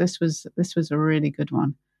again, because this was a really good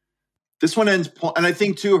one. This one ends, and I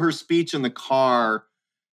think too, her speech in the car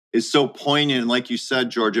is so poignant. And like you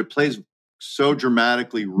said, George, it plays so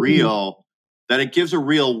dramatically real that it gives a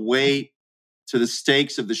real weight to the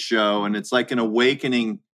stakes of the show, and it's like an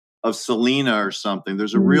awakening of Selena or something.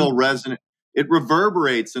 There's a real resonance. It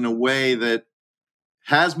reverberates in a way that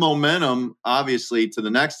has momentum, obviously, to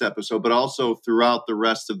the next episode, but also throughout the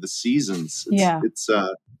rest of the seasons. It's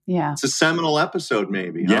a seminal episode,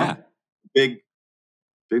 maybe. Yeah. Huh? Big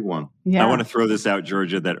one. Yeah. I want to throw this out,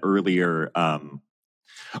 Georgia, that earlier. You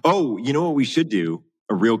know what we should do?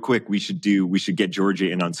 Real quick, we should get Georgia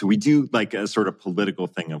in on. So we do like a sort of political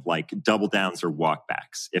thing of like double downs or walk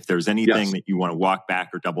backs. If there's anything that you want to walk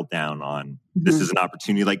back or double down on, this is an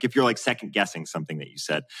opportunity. Like if you're like second guessing something that you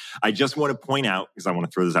said, I just want to point out, because I want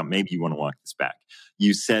to throw this out. Maybe you want to walk this back.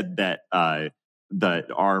 You said that the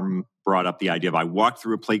arm brought up the idea of I walked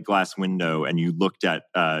through a plate glass window, and you looked at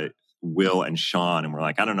Will and Sean, and we're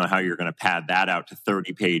like, I don't know how you're going to pad that out to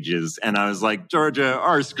 30 pages. And I was like, Georgia,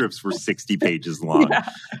 our scripts were 60 pages long.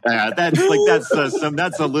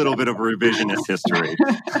 That's a little bit of revisionist history.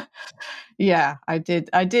 Yeah, I did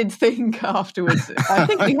think afterwards. I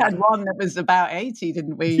think we had one that was about 80,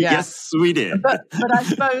 didn't we? Yeah. Yes, we did. But I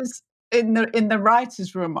suppose in the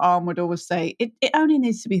writer's room, Arm would always say, it only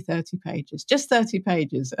needs to be 30 pages, just 30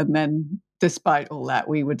 pages. And then despite all that,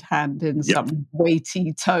 we would hand in some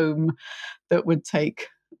weighty tome that would take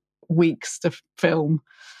weeks to film.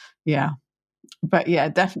 Yeah. But yeah,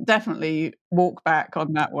 definitely walk back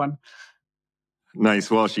on that one. Nice.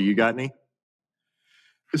 Walshy, you got any?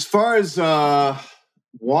 As far as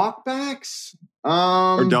walkbacks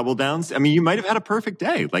or double downs, I mean, you might have had a perfect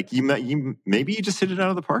day. Like maybe you just hit it out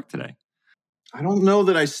of the park today. I don't know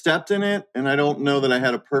that I stepped in it, and I don't know that I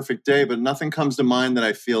had a perfect day, but nothing comes to mind that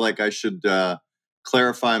I feel like I should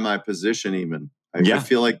clarify my position even. I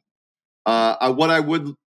feel like what I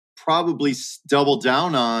would probably double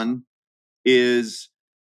down on is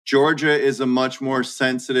Georgia is a much more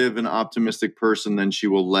sensitive and optimistic person than she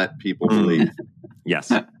will let people believe.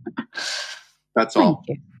 Yes. That's all.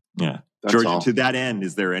 Yeah. Georgia, to that end,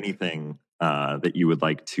 is there anything that you would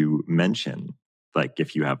like to mention? Like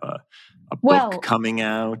if you have a book coming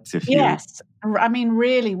out? Yes. I mean,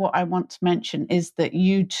 really what I want to mention is that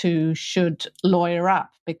you two should lawyer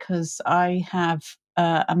up, because I have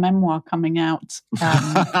a memoir coming out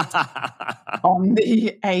on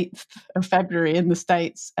the 8th of February in the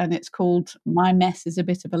States, and it's called My Mess is a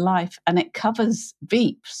Bit of a Life, and it covers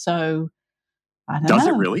Veep. So I don't know. Does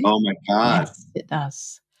it really? Oh my God. Yes, it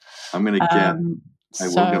does. I'm going to I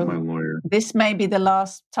will get my lawyer. This may be the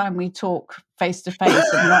last time we talk face to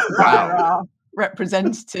face and not via our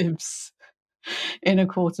representatives in a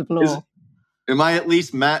court of law. Am I at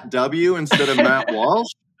least Matt W. instead of Matt Walsh?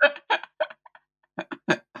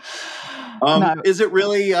 No. Is it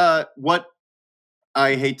really what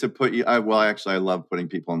I hate to put you? I love putting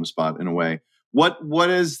people on the spot in a way. What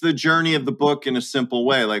is the journey of the book in a simple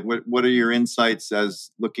way? Like what are your insights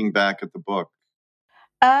as looking back at the book?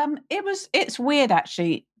 It's weird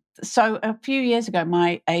actually. So a few years ago,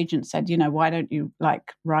 my agent said, why don't you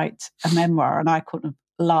write a memoir? And I could have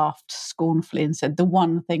laughed scornfully and said, the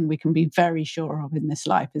one thing we can be very sure of in this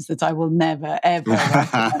life is that I will never, ever write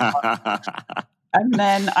a memoir. And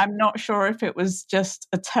then I'm not sure if it was just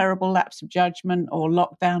a terrible lapse of judgment or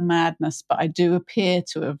lockdown madness, but I do appear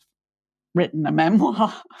to have written a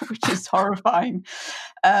memoir, which is horrifying.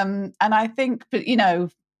 And I think, but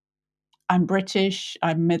I'm British,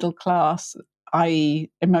 I'm middle class, i.e.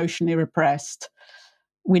 emotionally repressed.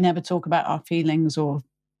 We never talk about our feelings or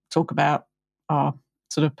talk about our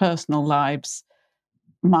sort of personal lives.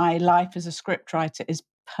 My life as a scriptwriter is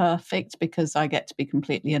perfect because I get to be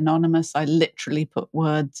completely anonymous. I literally put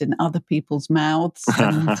words in other people's mouths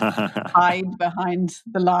and hide behind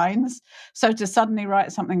the lines. So to suddenly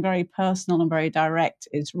write something very personal and very direct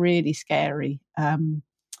is really scary.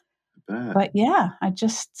 But yeah, I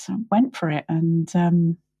just went for it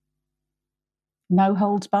and no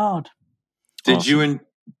holds barred. Did awesome.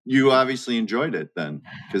 You obviously enjoyed it then?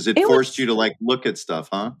 Because it forced you to look at stuff,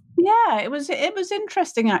 huh? Yeah, it was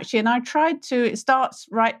interesting actually. And I tried to, it starts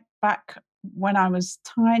right back when I was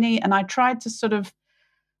tiny, and I tried to sort of,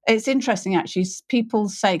 it's interesting actually, people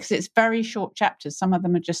say, because it's very short chapters, some of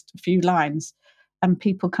them are just a few lines, and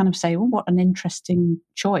people kind of say, well, what an interesting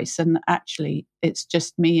choice. And actually, it's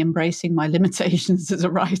just me embracing my limitations as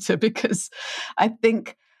a writer, because I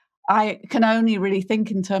think I can only really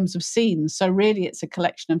think in terms of scenes. So really, it's a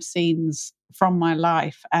collection of scenes from my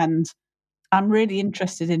life. And I'm really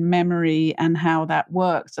interested in memory and how that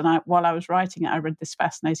works. And while I was writing it, I read this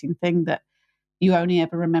fascinating thing that you only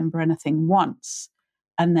ever remember anything once.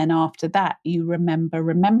 And then after that, you remember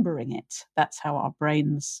remembering it. That's how our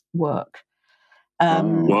brains work.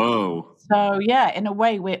 Whoa. So yeah, in a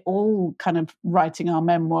way, we're all kind of writing our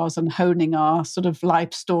memoirs and honing our sort of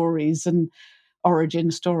life stories and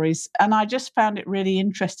origin stories. And I just found it really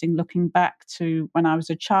interesting looking back to when I was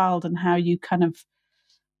a child and how you kind of,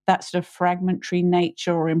 that sort of fragmentary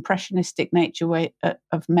nature or impressionistic nature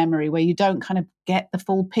of memory, where you don't kind of get the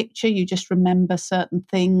full picture, you just remember certain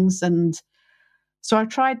things. And so I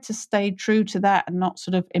tried to stay true to that and not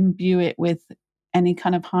sort of imbue it with any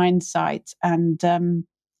kind of hindsight. And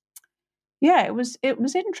yeah, it was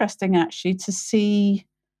interesting actually to see,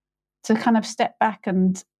 to kind of step back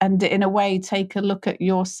and in a way take a look at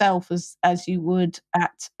yourself as you would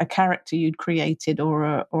at a character you'd created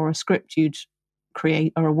or a script you'd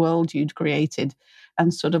create or a world you'd created,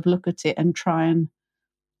 and sort of look at it and try and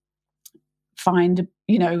find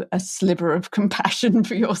a sliver of compassion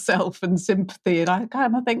for yourself and sympathy. And I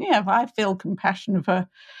kind of think, if I feel compassion for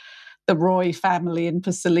the Roy family and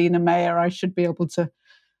for Selina Meyer, I should be able to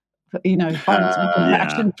find some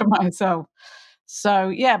compassion for myself. So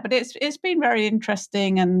yeah, but it's been very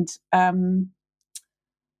interesting, and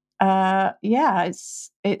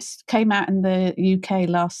it's came out in the UK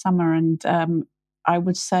last summer, and I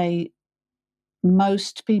would say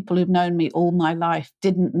most people who've known me all my life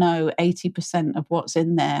didn't know 80% of what's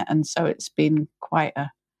in there, and so it's been quite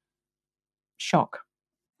a shock.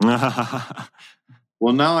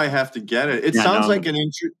 Well, now I have to get it. It sounds like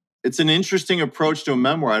it's an interesting approach to a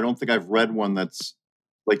memoir. I don't think I've read one that's,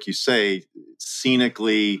 like you say,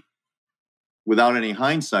 scenically, without any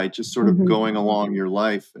hindsight, just sort of going along your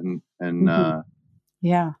life. And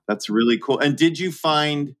yeah, that's really cool. And did you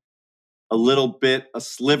find a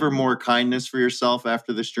sliver more kindness for yourself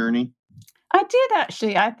after this journey? I did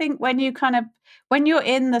actually. I think when you're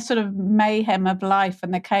in the sort of mayhem of life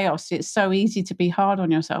and the chaos, it's so easy to be hard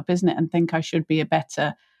on yourself, isn't it? And think I should be a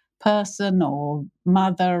better person or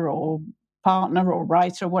mother or partner or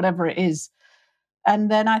writer, whatever it is. And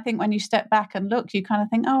then I think when you step back and look, you kind of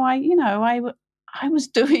think, oh, I was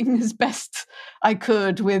doing as best I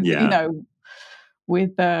could with,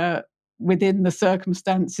 within the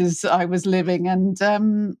circumstances I was living. And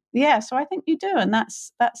so I think you do. And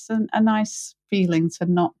that's a nice feeling to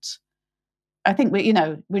not, I think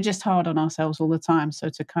we're just hard on ourselves all the time. So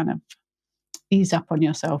to kind of ease up on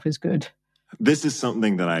yourself is good. This is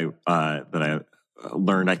something that I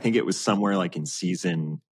learned. I think it was somewhere like in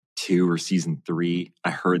season 2 or season 3,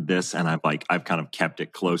 I heard this, and I've kind of kept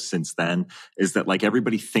it close since then, is that like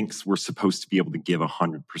everybody thinks we're supposed to be able to give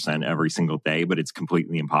 100% every single day, but it's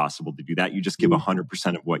completely impossible to do that. You just give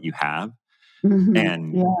 100% of what you have.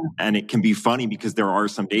 And it can be funny because there are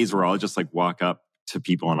some days where I'll just like walk up to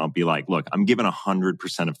people and I'll be like, look, I'm giving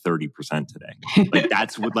 100% of 30% today.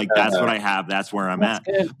 That's what I have. That's where I'm at.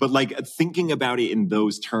 Good. But like thinking about it in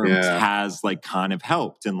those terms has like kind of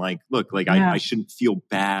helped. And like, look, like I shouldn't feel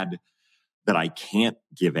bad that I can't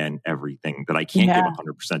give in everything, that I can't give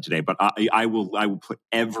 100% today, but I will put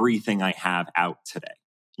everything I have out today.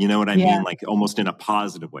 You know what I mean? Like almost in a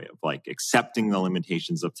positive way of like accepting the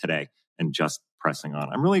limitations of today and just pressing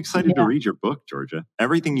on. I'm really excited to read your book, Georgia.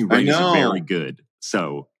 Everything you write is very good.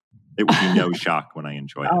 So it would be no shock when I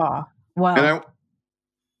enjoy it. Oh, well. And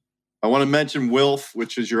I want to mention Wilf,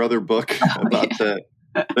 which is your other book about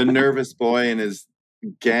the nervous boy and his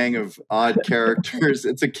gang of odd characters.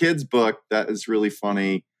 It's a kid's book that is really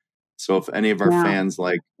funny. So if any of our fans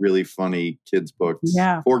like really funny kids books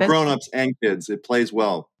for grown-ups and kids, it plays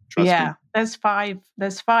well. Trust me. There's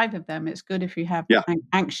five of them. It's good if you have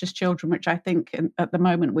anxious children, which I think at the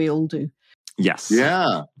moment we all do. Yes.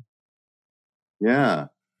 Yeah.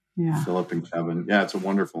 Philip and Kevin. Yeah, it's a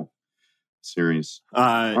wonderful series.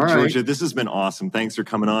 Georgia, this has been awesome. Thanks for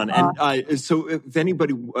coming on. And so if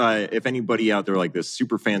anybody out there like this,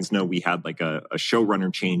 super fans know we had like a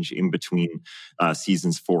showrunner change in between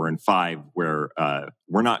seasons 4 and 5 where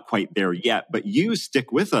we're not quite there yet, but you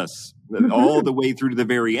stick with us all the way through to the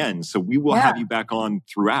very end. So we will have you back on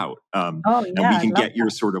throughout. And we can get your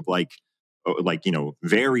sort of like,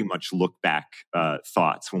 very much look back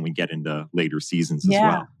thoughts when we get into later seasons as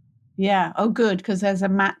well. Yeah. Oh, good. Because there's a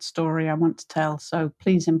Matt story I want to tell. So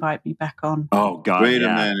please invite me back on. Oh, God. Wait a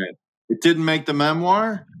minute. It didn't make the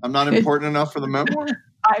memoir? I'm not important enough for the memoir?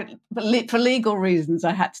 For legal reasons,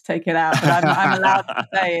 I had to take it out. But I'm allowed to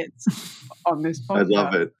say it on this podcast. I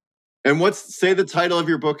love it. And say the title of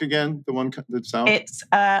your book again? The one that's out? It's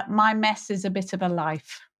My Mess is a Bit of a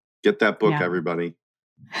Life. Get that book, everybody.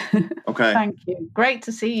 Okay. Thank you. Great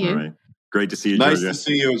to see you. All right. Great to see you, Nice Georgia. to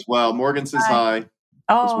see you as well. Morgan says hi.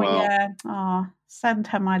 Oh, well. yeah. Oh, send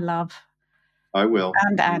her my love. I will.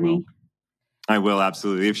 And Annie. I will,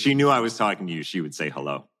 absolutely. If she knew I was talking to you, she would say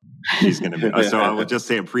hello. She's going to be. So I will just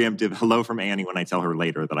say a preemptive hello from Annie when I tell her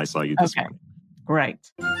later that I saw you this morning.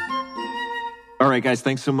 Great. All right, guys.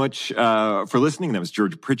 Thanks so much for listening. That was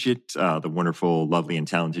Georgia Pritchett, the wonderful, lovely, and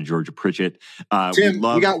talented Georgia Pritchett. Tim,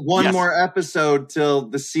 we got one more episode till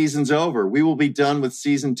the season's over. We will be done with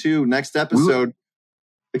season 2 next episode.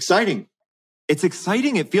 Exciting. It's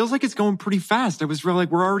exciting. It feels like it's going pretty fast. I was really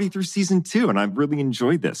like, we're already through season 2, and I've really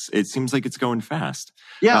enjoyed this. It seems like it's going fast.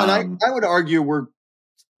 Yeah, and I would argue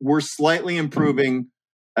we're slightly improving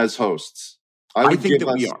as hosts. I think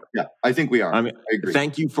that we are. Yeah, I think we are. I mean, I agree.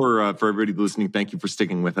 Thank you for everybody listening. Thank you for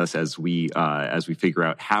sticking with us as we figure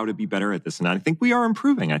out how to be better at this. And I think we are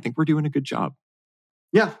improving. I think we're doing a good job.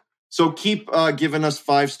 Yeah. So keep giving us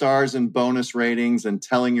 5 stars and bonus ratings and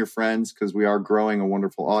telling your friends because we are growing a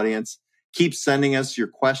wonderful audience. Keep sending us your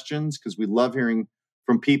questions because we love hearing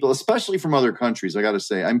from people, especially from other countries. I got to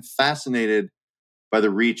say, I'm fascinated by the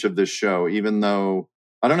reach of this show, even though,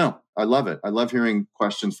 I don't know, I love it. I love hearing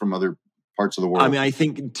questions from other parts of the world. I mean, I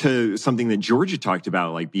think to something that Georgia talked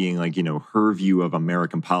about, like being like, her view of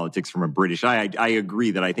American politics from a British, I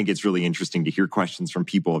agree that I think it's really interesting to hear questions from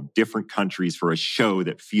people of different countries for a show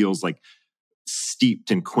that feels like steeped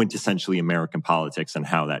in quintessentially American politics and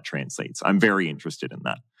how that translates. I'm very interested in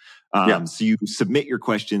that. So you submit your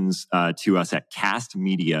questions to us at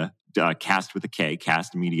castmedia, cast with a K,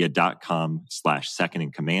 castmedia.com/second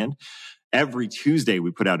in command. Every Tuesday,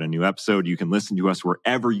 we put out a new episode. You can listen to us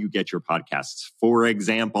wherever you get your podcasts. For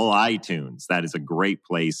example, iTunes. That is a great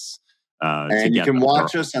place and you can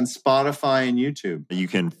watch us on Spotify and YouTube. You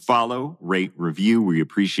can follow, rate, review. We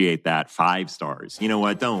appreciate that. 5 stars. You know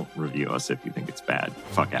what? Don't review us if you think it's bad.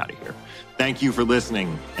 Fuck out of here. Thank you for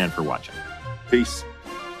listening and for watching. Peace.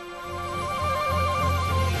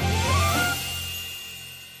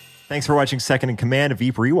 Thanks for watching Second in Command, a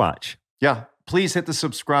Veep Rewatch. Yeah, please hit the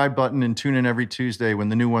subscribe button and tune in every Tuesday when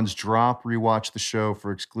the new ones drop. Rewatch the show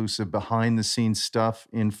for exclusive behind-the-scenes stuff,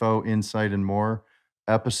 info, insight, and more.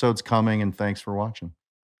 Episodes coming, and thanks for watching.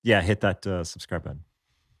 Yeah, hit that subscribe button.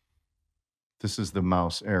 This is the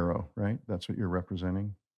mouse arrow, right? That's what you're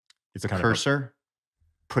representing? It's a kind cursor?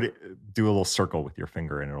 Do a little circle with your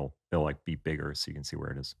finger, and it'll like be bigger so you can see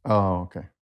where it is. Oh, okay.